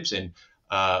Gibson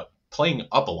playing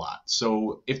up a lot.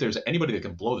 So if there's anybody that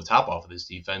can blow the top off of this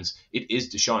defense, it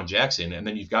is Deshaun Jackson. And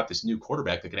then you've got this new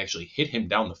quarterback that can actually hit him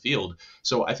down the field.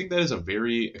 So I think that is a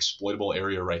very exploitable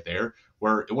area right there,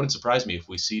 where it wouldn't surprise me if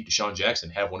we see Deshaun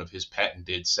Jackson have one of his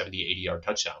patented 70, 80-yard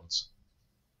touchdowns.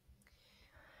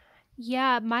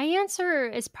 Yeah, my answer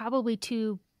is probably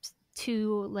too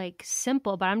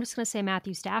simple, but I'm just going to say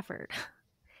Matthew Stafford.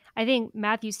 I think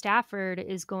Matthew Stafford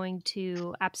is going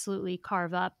to absolutely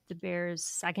carve up the Bears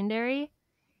secondary.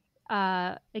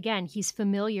 Again, he's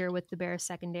familiar with the Bears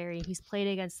secondary. He's played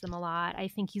against them a lot. I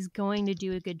think he's going to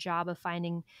do a good job of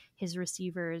finding his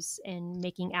receivers and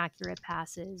making accurate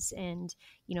passes and,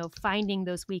 finding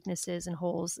those weaknesses and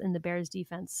holes in the Bears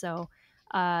defense. So,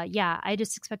 I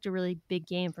just expect a really big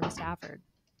game from Stafford.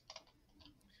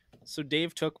 So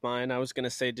Dave took mine. I was going to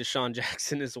say Deshaun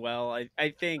Jackson as well. I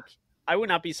think I would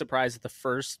not be surprised if the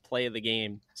first play of the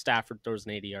game, Stafford throws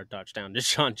an 80-yard touchdown to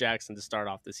Deshaun Jackson to start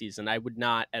off the season. I would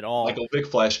not at all. Michael Vick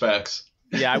flashbacks.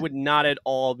 Yeah, I would not at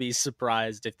all be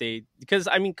surprised if because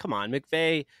I mean, come on,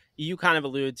 McVay, you kind of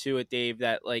alluded to it, Dave,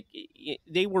 that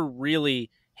they were really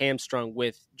hamstrung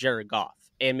with Jared Goff.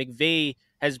 And McVay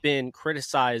has been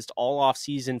criticized all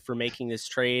offseason for making this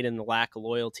trade and the lack of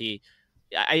loyalty.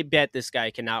 I bet this guy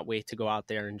cannot wait to go out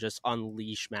there and just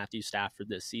unleash Matthew Stafford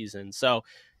this season. So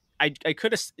I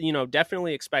could have,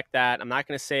 definitely expect that. I'm not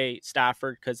going to say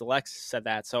Stafford because Alexis said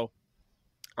that. So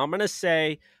I'm going to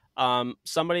say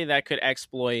somebody that could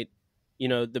exploit,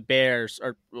 the Bears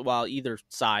or either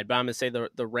side, but I'm going to say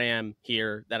the Ram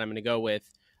here that I'm going to go with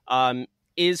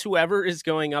is whoever is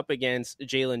going up against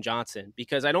Jalen Johnson,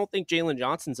 because I don't think Jalen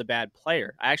Johnson's a bad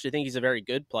player. I actually think he's a very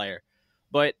good player.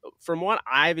 But from what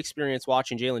I've experienced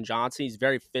watching Jalen Johnson, he's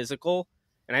very physical.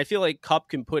 And I feel like Kupp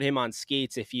can put him on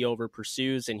skates if he over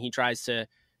pursues and he tries to,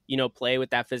 play with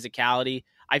that physicality.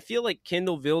 I feel like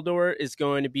Kindle Vildor is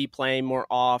going to be playing more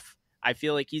off I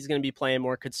feel like he's going to be playing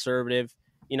more conservative.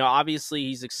 Obviously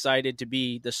he's excited to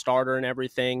be the starter and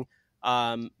everything.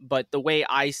 But the way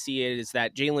I see it is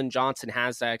that Jalen Johnson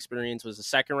has that experience, was a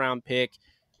second round pick.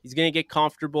 He's going to get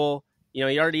comfortable. He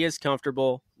already is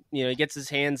comfortable. He gets his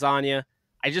hands on you.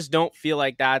 I just don't feel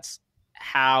like that's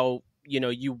how,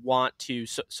 you want to,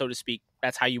 so to speak,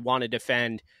 that's how you want to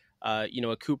defend, a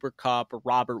Cooper Kupp or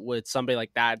Robert Woods, somebody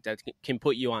like that can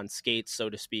put you on skates, so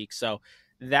to speak. So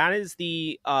that is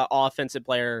the offensive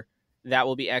player that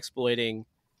will be exploiting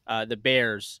the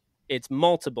Bears. It's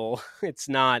multiple. It's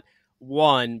not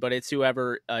one, but it's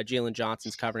whoever Jalen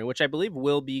Johnson's covering, which I believe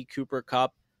will be Cooper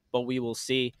Kupp, but we will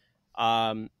see.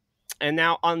 And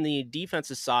now on the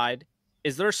defensive side,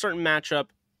 is there a certain matchup,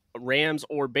 Rams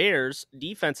or Bears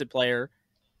defensive player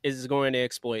is going to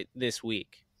exploit this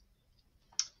week?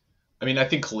 I mean, I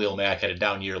think Khalil Mack had a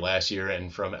down year last year,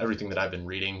 and from everything that I've been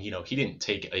reading, he didn't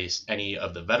take any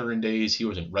of the veteran days. He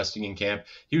wasn't resting in camp.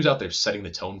 He was out there setting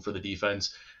the tone for the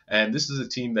defense. And this is a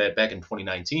team that back in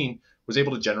 2019 was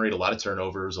able to generate a lot of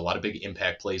turnovers, a lot of big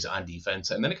impact plays on defense,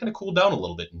 and then it kind of cooled down a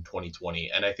little bit in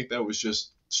 2020. And I think that was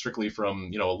just strictly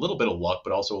from a little bit of luck,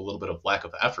 but also a little bit of lack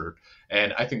of effort.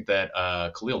 And I think that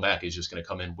Khalil Mack is just going to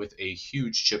come in with a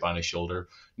huge chip on his shoulder,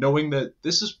 knowing that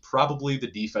this is probably the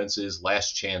defense's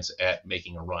last chance at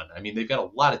making a run. I mean, they've got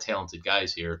a lot of talented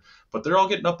guys here, but they're all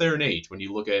getting up there in age. When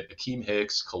you look at Akeem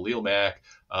Hicks, Khalil Mack,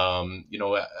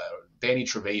 Danny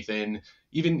Trevathan,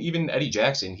 even Eddie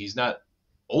Jackson, he's not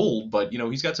old, but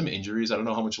he's got some injuries. I don't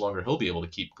know how much longer he'll be able to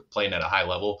keep playing at a high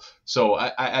level. So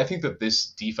I think that this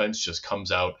defense just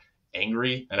comes out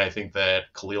angry, and I think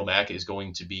that Khalil Mack is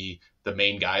going to be the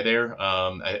main guy there.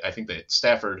 I think that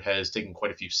Stafford has taken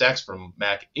quite a few sacks from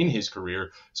Mack in his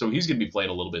career, so he's going to be playing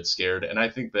a little bit scared. And I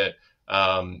think that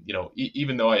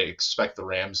even though I expect the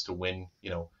Rams to win,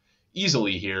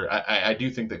 easily here, I do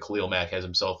think that Khalil Mack has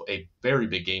himself a very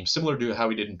big game, similar to how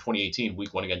he did in 2018,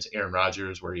 week 1 against Aaron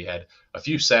Rodgers, where he had a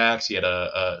few sacks. He had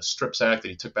a strip sack that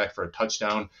he took back for a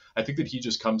touchdown. I think that he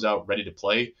just comes out ready to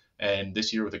play. And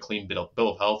this year with a clean bill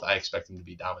of health, I expect him to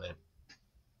be dominant.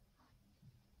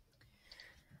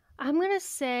 I'm going to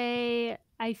say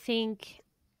I think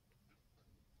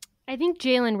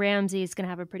Jalen Ramsey is going to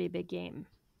have a pretty big game.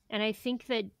 And I think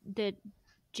that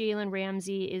Jalen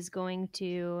Ramsey is going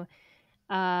to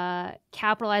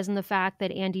capitalize on the fact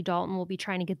that Andy Dalton will be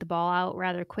trying to get the ball out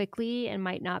rather quickly and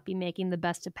might not be making the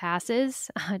best of passes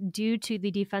due to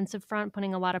the defensive front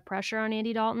putting a lot of pressure on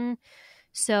Andy Dalton.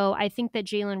 So I think that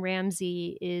Jalen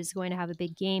Ramsey is going to have a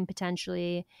big game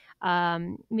potentially.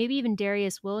 Maybe even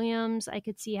Darius Williams, I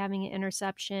could see having an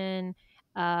interception.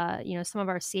 Some of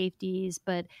our safeties,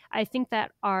 but I think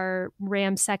that our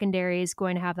Rams secondary is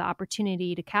going to have the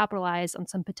opportunity to capitalize on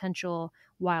some potential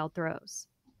wild throws.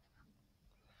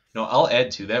 I'll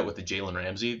add to that with the Jalen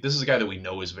Ramsey. This is a guy that we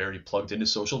know is very plugged into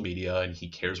social media, and he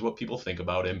cares what people think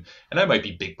about him. And I might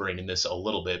be big braining this a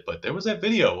little bit, but there was that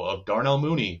video of Darnell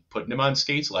Mooney putting him on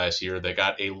skates last year that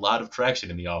got a lot of traction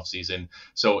in the offseason.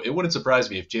 So it wouldn't surprise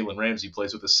me if Jalen Ramsey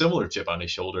plays with a similar chip on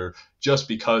his shoulder just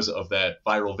because of that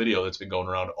viral video that's been going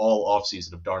around all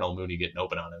offseason of Darnell Mooney getting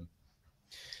open on him.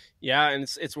 Yeah, and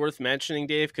it's worth mentioning,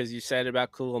 Dave, because you said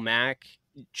about Khalil Mack.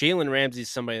 Jalen Ramsey is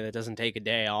somebody that doesn't take a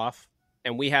day off.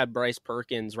 And we had Bryce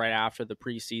Perkins right after the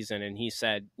preseason, and he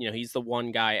said, he's the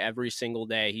one guy every single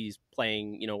day he's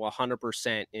playing,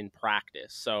 100% in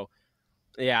practice. So,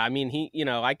 yeah, I mean,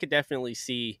 I could definitely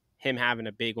see him having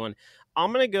a big one.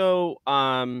 I'm going to go,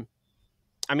 I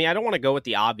don't want to go with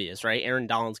the obvious, right? Aaron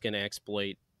Donald's going to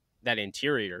exploit that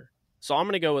interior. So I'm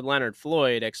going to go with Leonard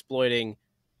Floyd exploiting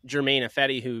Jermaine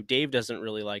Ifedi, who Dave doesn't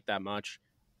really like that much.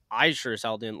 I sure as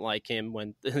hell didn't like him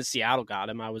when Seattle got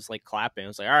him. I was like clapping. I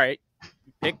was like, all right.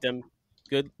 Picked him.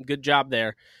 Good job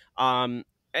there. Ifedi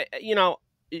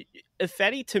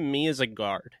to me is a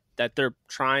guard that they're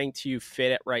trying to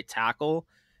fit at right tackle.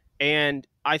 And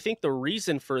I think the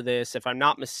reason for this, if I'm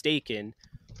not mistaken,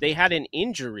 they had an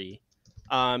injury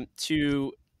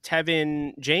to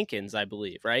Tevin Jenkins, I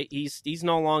believe, right? He's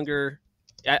no longer,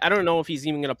 I don't know if he's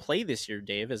even going to play this year,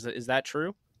 Dave. Is that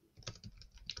true?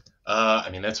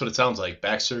 That's what it sounds like.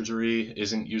 Back surgery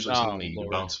isn't usually something that you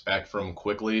bounce back from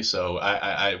quickly, so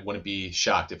I wouldn't be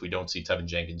shocked if we don't see Tevin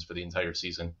Jenkins for the entire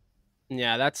season.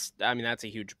 Yeah, that's a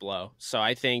huge blow. So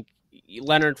I think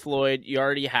Leonard Floyd, you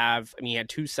already have. He had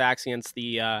 2 sacks against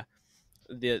the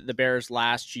Bears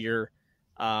last year,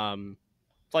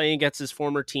 playing against his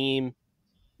former team.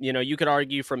 You could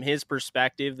argue from his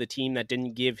perspective, the team that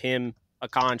didn't give him a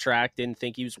contract didn't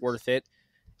think he was worth it.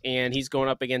 And he's going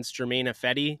up against Jermaine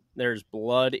Ifedi. There's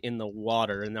blood in the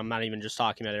water, and I'm not even just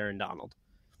talking about Aaron Donald.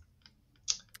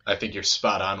 I think you're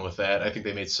spot on with that. I think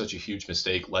they made such a huge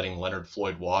mistake letting Leonard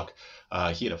Floyd walk.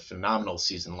 He had a phenomenal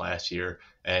season last year,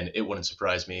 and it wouldn't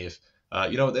surprise me if,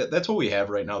 that's what we have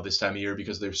right now this time of year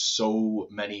because there's so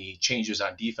many changes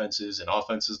on defenses and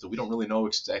offenses that we don't really know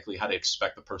exactly how to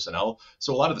expect the personnel.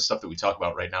 So a lot of the stuff that we talk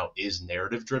about right now is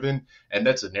narrative driven, and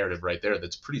that's a narrative right there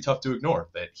that's pretty tough to ignore,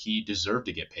 that he deserved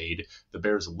to get paid. The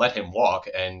Bears let him walk,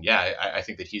 and yeah, I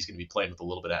think that he's going to be playing with a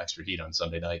little bit of extra heat on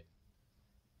Sunday night.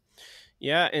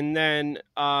 Yeah, and then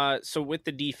so with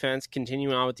the defense,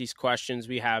 continuing on with these questions,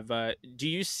 we have: do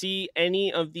you see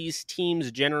any of these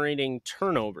teams generating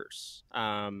turnovers?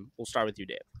 We'll start with you,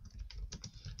 Dave.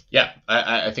 Yeah,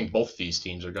 I think both these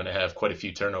teams are going to have quite a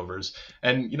few turnovers,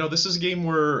 and this is a game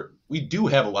where we do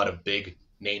have a lot of big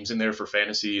names in there for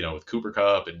fantasy. With Cooper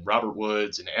Kupp and Robert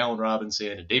Woods and Allen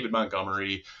Robinson and David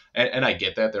Montgomery, and I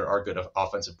get that there are good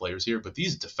offensive players here, but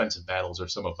these defensive battles are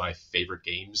some of my favorite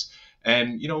games.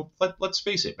 And, let's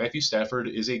face it, Matthew Stafford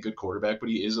is a good quarterback, but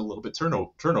he is a little bit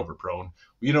turnover prone.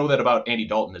 We know that about Andy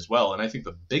Dalton as well. And I think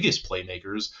the biggest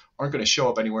playmakers aren't going to show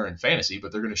up anywhere in fantasy,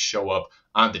 but they're going to show up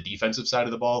on the defensive side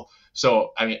of the ball.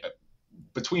 So, I mean,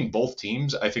 between both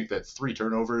teams, I think that 3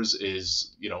 turnovers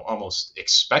is, almost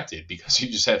expected because you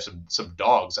just have some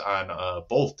dogs on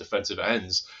both defensive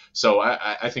ends. So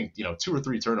I think, 2 or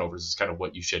 3 turnovers is kind of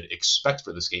what you should expect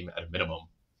for this game at a minimum.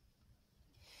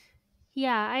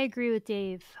 Yeah, I agree with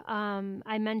Dave.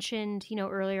 I mentioned,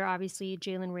 earlier, obviously,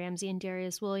 Jalen Ramsey and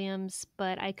Darius Williams,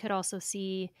 but I could also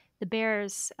see the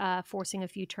Bears forcing a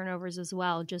few turnovers as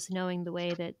well, just knowing the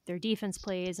way that their defense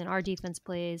plays and our defense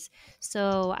plays.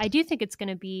 So I do think it's going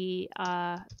to be,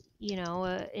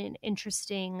 an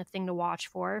interesting thing to watch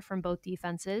for from both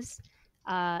defenses.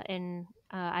 And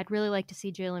I'd really like to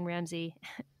see Jalen Ramsey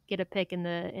get a pick in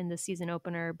the season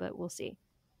opener, but we'll see.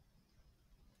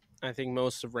 I think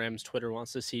most of Rams Twitter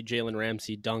wants to see Jalen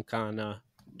Ramsey dunk on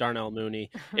Darnell Mooney.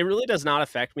 It really does not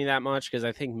affect me that much because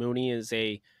I think Mooney is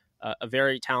a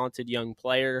very talented young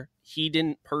player. He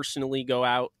didn't personally go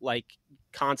out like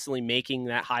constantly making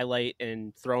that highlight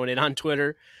and throwing it on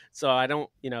Twitter. So I don't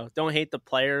hate the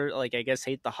player. Like, I guess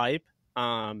hate the hype.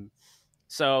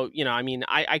 So,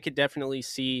 I could definitely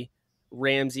see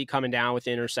Ramsey coming down with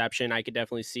the interception. I could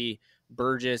definitely see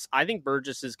Burgess. I think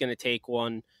Burgess is going to take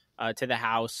one to the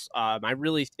house. I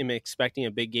really am expecting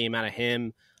a big game out of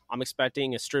him. I'm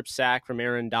expecting a strip sack from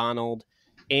Aaron Donald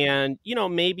and,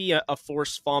 maybe a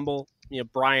forced fumble.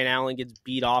 Brian Allen gets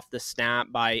beat off the snap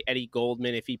by Eddie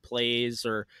Goldman if he plays,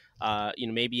 or,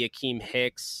 maybe Akeem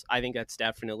Hicks. I think that's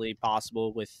definitely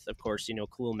possible with, of course,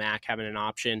 Khalil Mack having an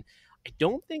option. I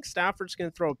don't think Stafford's going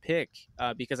to throw a pick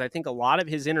because I think a lot of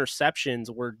his interceptions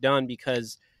were done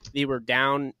because they were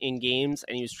down in games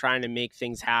and he was trying to make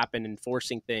things happen and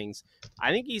forcing things.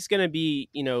 I think he's going to be,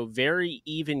 very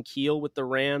even keel with the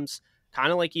Rams,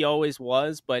 kind of like he always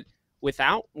was, but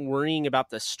without worrying about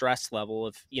the stress level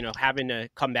of, having to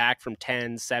come back from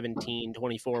 10, 17,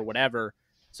 24, whatever.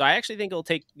 So I actually think he'll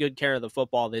take good care of the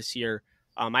football this year.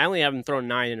 I only have him thrown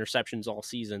 9 interceptions all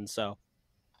season, so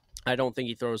I don't think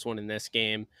he throws one in this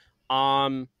game.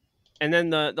 And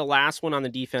then the last one on the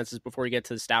defense is before we get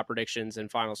to the stat predictions and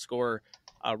final score.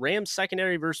 Rams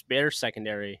secondary versus Bears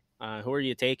secondary. Who are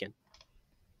you taking?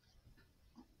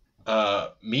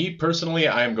 Me personally,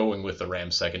 I am going with the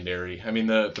Rams secondary. I mean,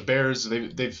 the Bears,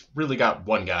 they've really got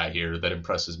one guy here that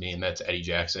impresses me, and that's Eddie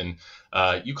Jackson.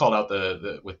 You called out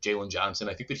the with Jalen Johnson.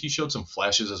 I think that he showed some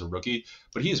flashes as a rookie,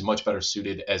 but he is much better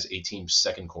suited as a team's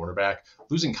second quarterback.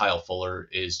 Losing Kyle Fuller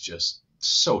is just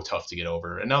so tough to get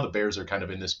over. And now the Bears are kind of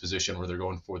in this position where they're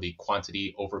going for the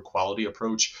quantity over quality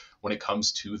approach when it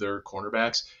comes to their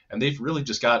cornerbacks. And they've really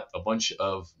just got a bunch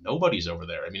of nobodies over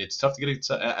there. I mean, it's tough to get it.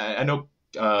 I know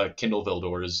Kindle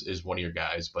Vildor is one of your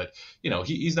guys, but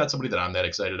he's not somebody that I'm that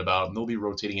excited about. And they'll be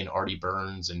rotating in Artie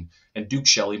Burns and Duke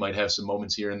Shelley might have some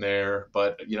moments here and there.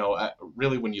 But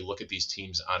really, when you look at these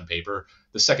teams on paper,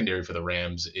 the secondary for the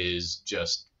Rams is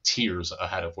just tiers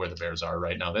ahead of where the Bears are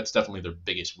right now. That's definitely their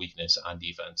biggest weakness on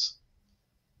defense.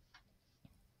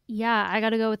 Yeah, I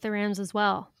got to go with the Rams as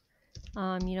well.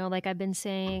 Like I've been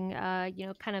saying,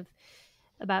 kind of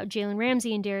about Jalen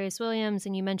Ramsey and Darius Williams,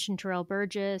 and you mentioned Terrell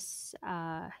Burgess.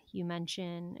 You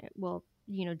mentioned,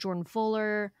 Jordan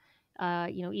Fuller,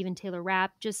 even Taylor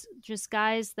Rapp, just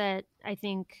guys that I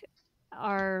think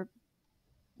are,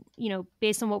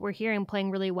 based on what we're hearing,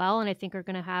 playing really well, and I think are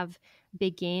going to have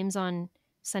big games on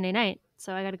Sunday night.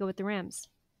 So I got to go with the Rams.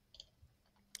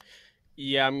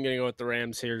 Yeah, I'm going to go with the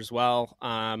Rams here as well.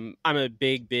 I'm a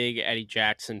big Eddie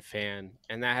Jackson fan,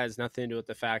 and that has nothing to do with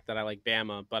the fact that I like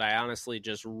Bama, but I honestly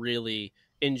just really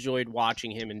enjoyed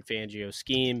watching him in Fangio's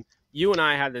scheme. you and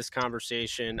I had this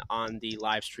conversation on the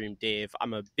live stream, Dave.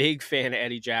 I'm a big fan of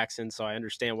Eddie Jackson, so I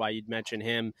understand why you'd mention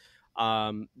him.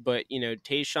 But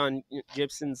Tayshaun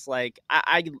Gibson's like,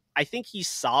 I think he's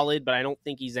solid, but I don't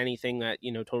think he's anything that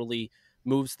totally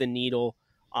moves the needle.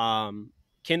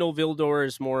 Kendall Vildor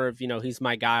is more of he's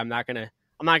my guy. I'm not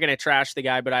gonna trash the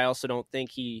guy, but I also don't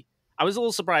think I was a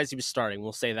little surprised he was starting.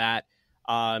 We'll say that.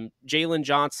 Jalen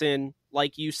Johnson,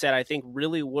 like you said, I think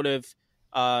really would have.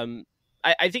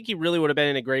 I think he really would have been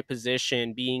in a great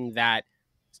position being that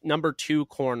number 2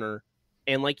 corner.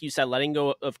 And like you said, letting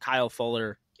go of Kyle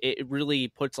Fuller, it really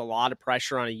puts a lot of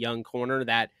pressure on a young corner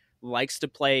that likes to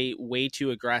play way too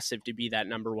aggressive to be that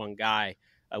number 1 guy.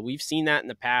 We've seen that in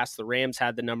the past. The Rams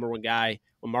had the number 1 guy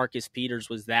when Marcus Peters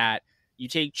was that. You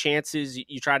take chances,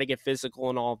 you try to get physical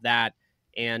and all of that,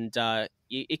 and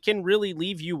it can really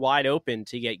leave you wide open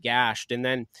to get gashed. And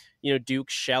then,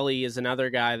 Duke Shelley is another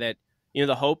guy that,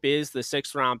 the hope is the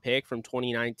 6th round pick from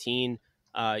 2019,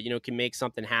 can make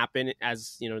something happen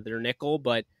as, their nickel,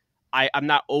 but I'm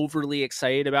not overly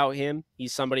excited about him.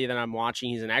 He's somebody that I'm watching.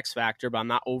 He's an X factor, but I'm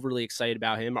not overly excited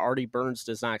about him. Artie Burns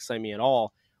does not excite me at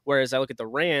all. Whereas I look at the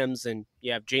Rams and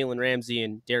you have Jalen Ramsey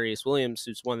and Darius Williams,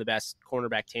 who's one of the best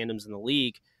cornerback tandems in the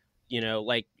league.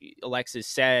 Like Alexis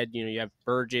said, you have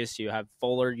Burgess, you have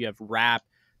Fuller, you have Rapp.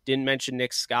 Didn't mention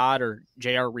Nick Scott or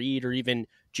J.R. Reed or even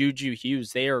Juju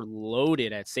Hughes. They are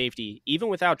loaded at safety. Even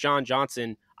without John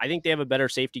Johnson, I think they have a better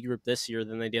safety group this year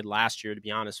than they did last year, to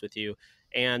be honest with you.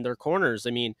 And their corners,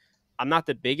 I mean, I'm not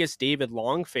the biggest David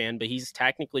Long fan, but he's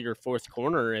technically your 4th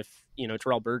corner if,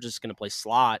 Terrell Burgess is going to play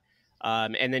slot.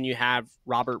 And then you have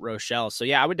Robert Rochelle. So,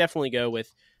 yeah, I would definitely go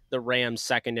with the Rams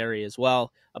secondary as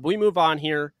well. But we move on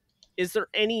here. Is there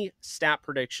any stat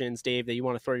predictions, Dave, that you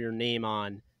want to throw your name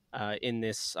on in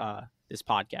this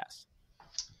podcast?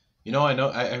 I know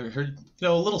I heard,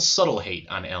 a little subtle hate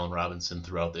on Allen Robinson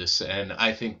throughout this. And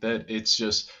I think that it's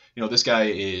just, this guy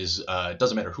is,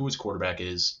 doesn't matter who his quarterback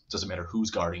is, doesn't matter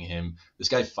who's guarding him. This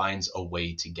guy finds a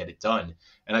way to get it done.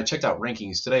 And I checked out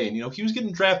rankings today, and, he was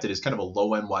getting drafted as kind of a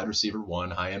low-end wide receiver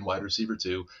 1, high-end wide receiver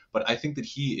 2. But I think that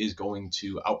he is going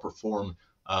to outperform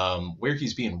where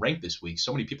he's being ranked this week.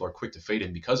 So many people are quick to fade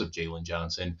him because of Jalen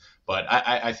Johnson. But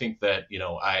I think that,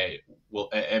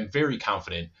 am very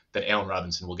confident that Allen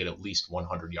Robinson will get at least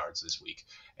 100 yards this week.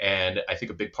 And I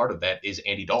think a big part of that is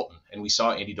Andy Dalton. And we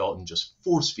saw Andy Dalton just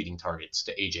force-feeding targets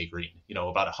to A.J. Green,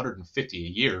 about 150 a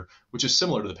year, which is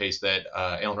similar to the pace that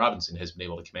Allen Robinson has been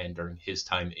able to command during his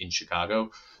time in Chicago.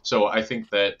 So I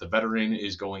think that the veteran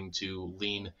is going to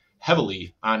lean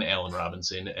heavily on Allen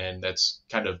Robinson, and that's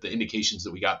kind of the indications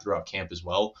that we got throughout camp as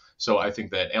well. So I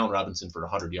think that Allen Robinson for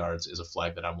 100 yards is a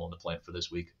flag that I'm willing to plant for this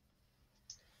week.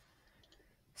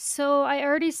 So I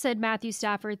already said Matthew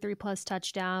Stafford 3+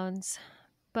 touchdowns,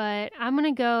 but I'm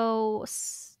going to go,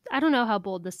 I don't know how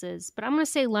bold this is, but I'm going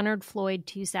to say Leonard Floyd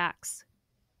 2 sacks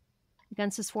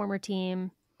against his former team.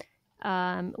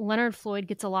 Leonard Floyd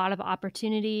gets a lot of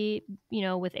opportunity,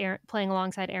 with playing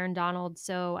alongside Aaron Donald.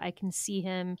 So I can see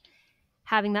him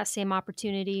having that same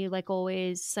opportunity, like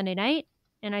always, Sunday night.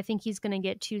 And I think he's going to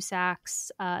get 2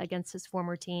 sacks against his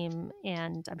former team.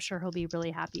 And I'm sure he'll be really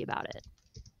happy about it.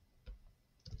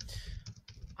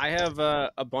 I have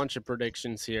a bunch of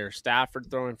predictions here. Stafford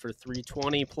throwing for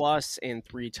 320 plus and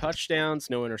 3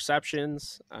 touchdowns, no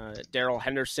interceptions. Darrell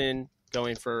Henderson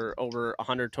going for over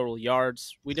 100 total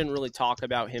yards. We didn't really talk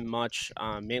about him much,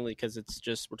 mainly because it's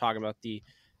just we're talking about the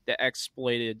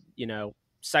exploited,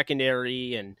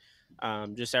 secondary and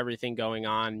just everything going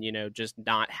on. Just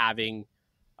not having,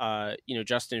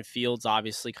 Justin Fields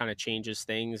obviously kind of changes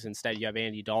things. Instead, you have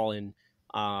Andy Dalton.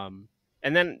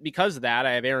 And then because of that,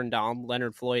 I have Aaron Donald,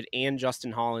 Leonard Floyd, and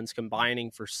Justin Hollins combining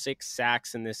for 6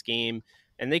 sacks in this game.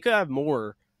 And they could have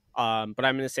more, but I'm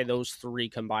going to say those 3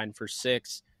 combined for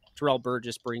 6. Terrell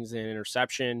Burgess brings in an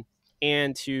interception.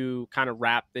 And to kind of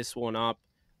wrap this one up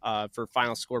for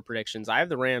final score predictions, I have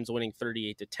the Rams winning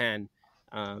 38-10.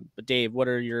 But Dave, what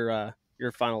are your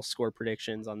final score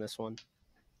predictions on this one?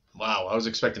 Wow, I was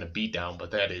expecting a beatdown,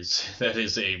 but that's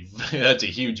a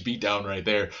huge beatdown right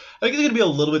there. I think it's going to be a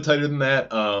little bit tighter than that.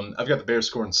 I've got the Bears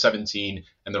scoring 17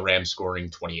 and the Rams scoring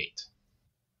 28.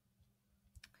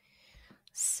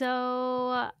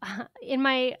 So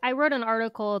I wrote an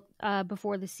article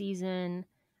before the preseason,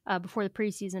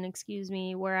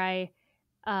 where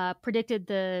I predicted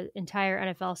the entire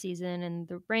NFL season and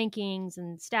the rankings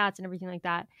and stats and everything like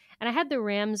that. And I had the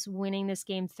Rams winning this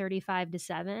game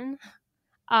 35-7.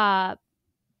 But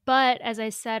But as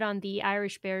I said on the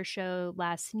Irish Bears show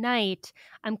last night,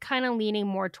 I'm kind of leaning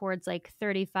more towards like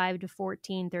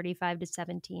 35-14,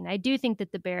 35-17. I do think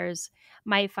that the Bears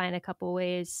might find a couple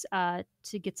ways to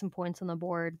get some points on the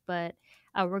board, but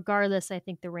regardless, I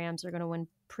think the Rams are going to win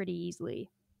pretty easily.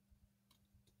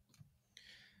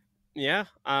 Yeah.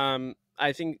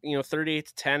 I think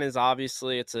 38-10 is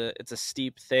obviously it's a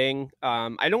steep thing.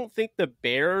 I don't think the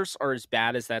Bears are as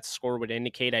bad as that score would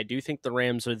indicate. I do think the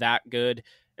Rams are that good,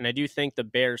 and I do think the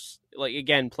Bears, like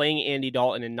again, playing Andy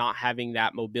Dalton and not having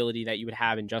that mobility that you would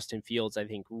have in Justin Fields, I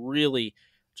think really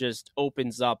just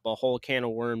opens up a whole can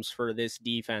of worms for this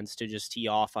defense to just tee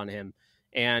off on him.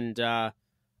 And I'm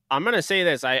going to say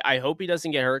this. I hope he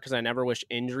doesn't get hurt because I never wish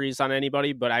injuries on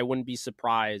anybody, but I wouldn't be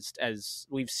surprised, as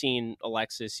we've seen,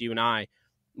 Alexis, you and I,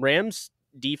 Rams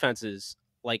defenses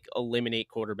like eliminate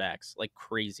quarterbacks like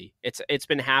crazy. It's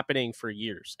been happening for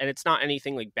years, and it's not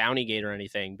anything like Bounty Gate or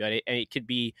anything, but it could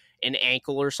be an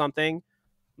ankle or something.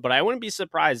 But I wouldn't be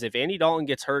surprised if Andy Dalton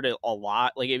gets hurt a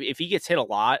lot. Like if he gets hit a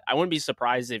lot, I wouldn't be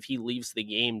surprised if he leaves the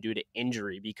game due to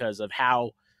injury because of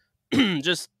how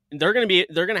just they're going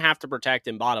to have to protect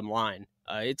him. Bottom line,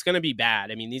 it's going to be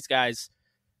bad. I mean, these guys,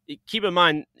 keep in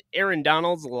mind, Aaron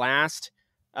Donald's last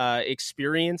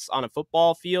experience on a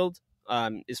football field,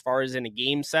 as far as in a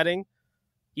game setting,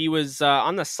 he was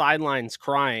on the sidelines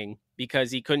crying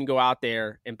because he couldn't go out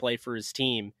there and play for his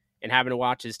team and having to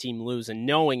watch his team lose, and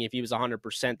knowing if he was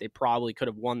 100%, they probably could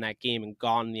have won that game and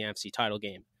gone in the NFC title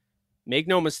game. Make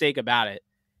no mistake about it.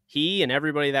 He and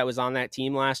everybody that was on that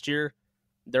team last year,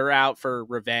 they're out for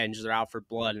revenge. They're out for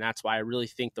blood. And that's why I really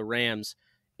think the Rams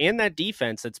and that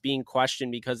defense that's being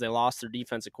questioned because they lost their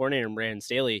defensive coordinator, Brandon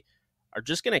Staley, are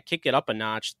just going to kick it up a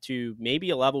notch to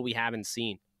maybe a level we haven't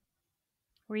seen.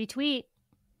 Retweet.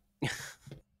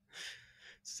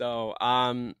 So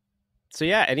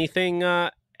yeah, anything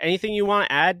you want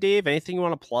to add, Dave? Anything you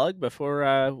want to plug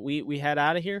before we head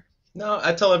out of here? No,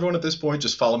 I tell everyone at this point,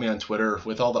 just follow me on Twitter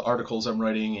with all the articles I'm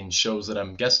writing and shows that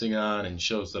I'm guesting on and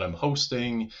shows that I'm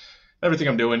hosting, everything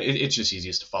I'm doing. It's just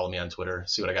easiest to follow me on Twitter,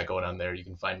 see what I got going on there. You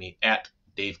can find me at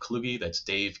Dave Kluge. That's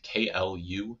Dave,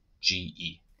 Kluge.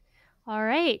 All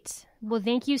right. Well,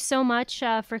 thank you so much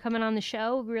for coming on the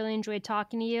show. We really enjoyed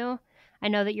talking to you. I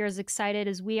know that you're as excited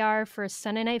as we are for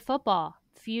Sunday Night Football,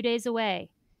 a few days away.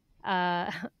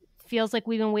 Feels like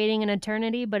we've been waiting an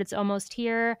eternity, but it's almost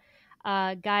here.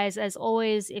 Guys, as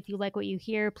always, if you like what you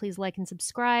hear, please like and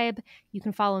subscribe. You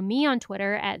can follow me on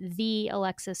Twitter at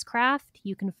 @TheAlexisCraft.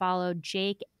 You can follow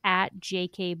Jake at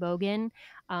JKBogan.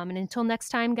 And until next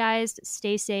time, guys,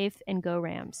 stay safe and go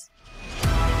Rams.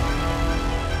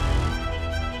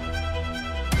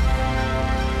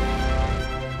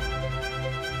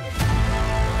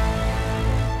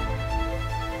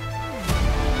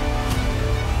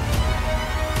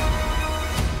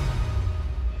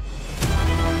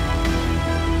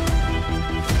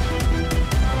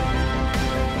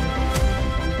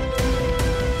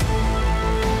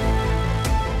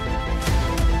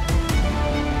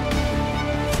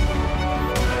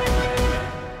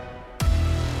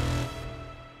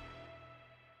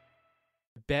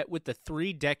 Bet with the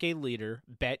 3-decade leader,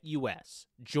 BetUS.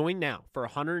 Join now for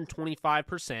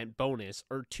 125% bonus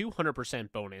or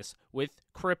 200% bonus with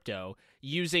crypto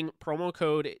using promo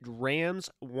code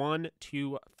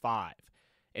RAMS125.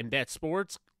 And bet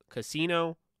sports,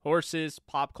 casino, horses,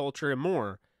 pop culture, and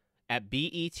more at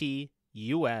betus.com.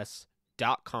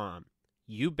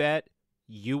 You bet,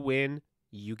 you win,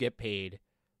 you get paid.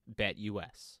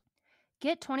 BetUS.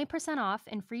 Get 20% off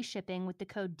and free shipping with the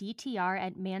code DTR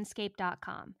at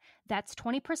manscaped.com. That's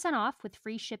 20% off with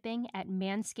free shipping at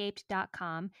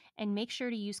manscaped.com, and make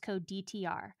sure to use code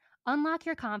DTR. Unlock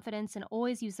your confidence and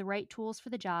always use the right tools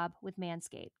for the job with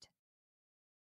Manscaped.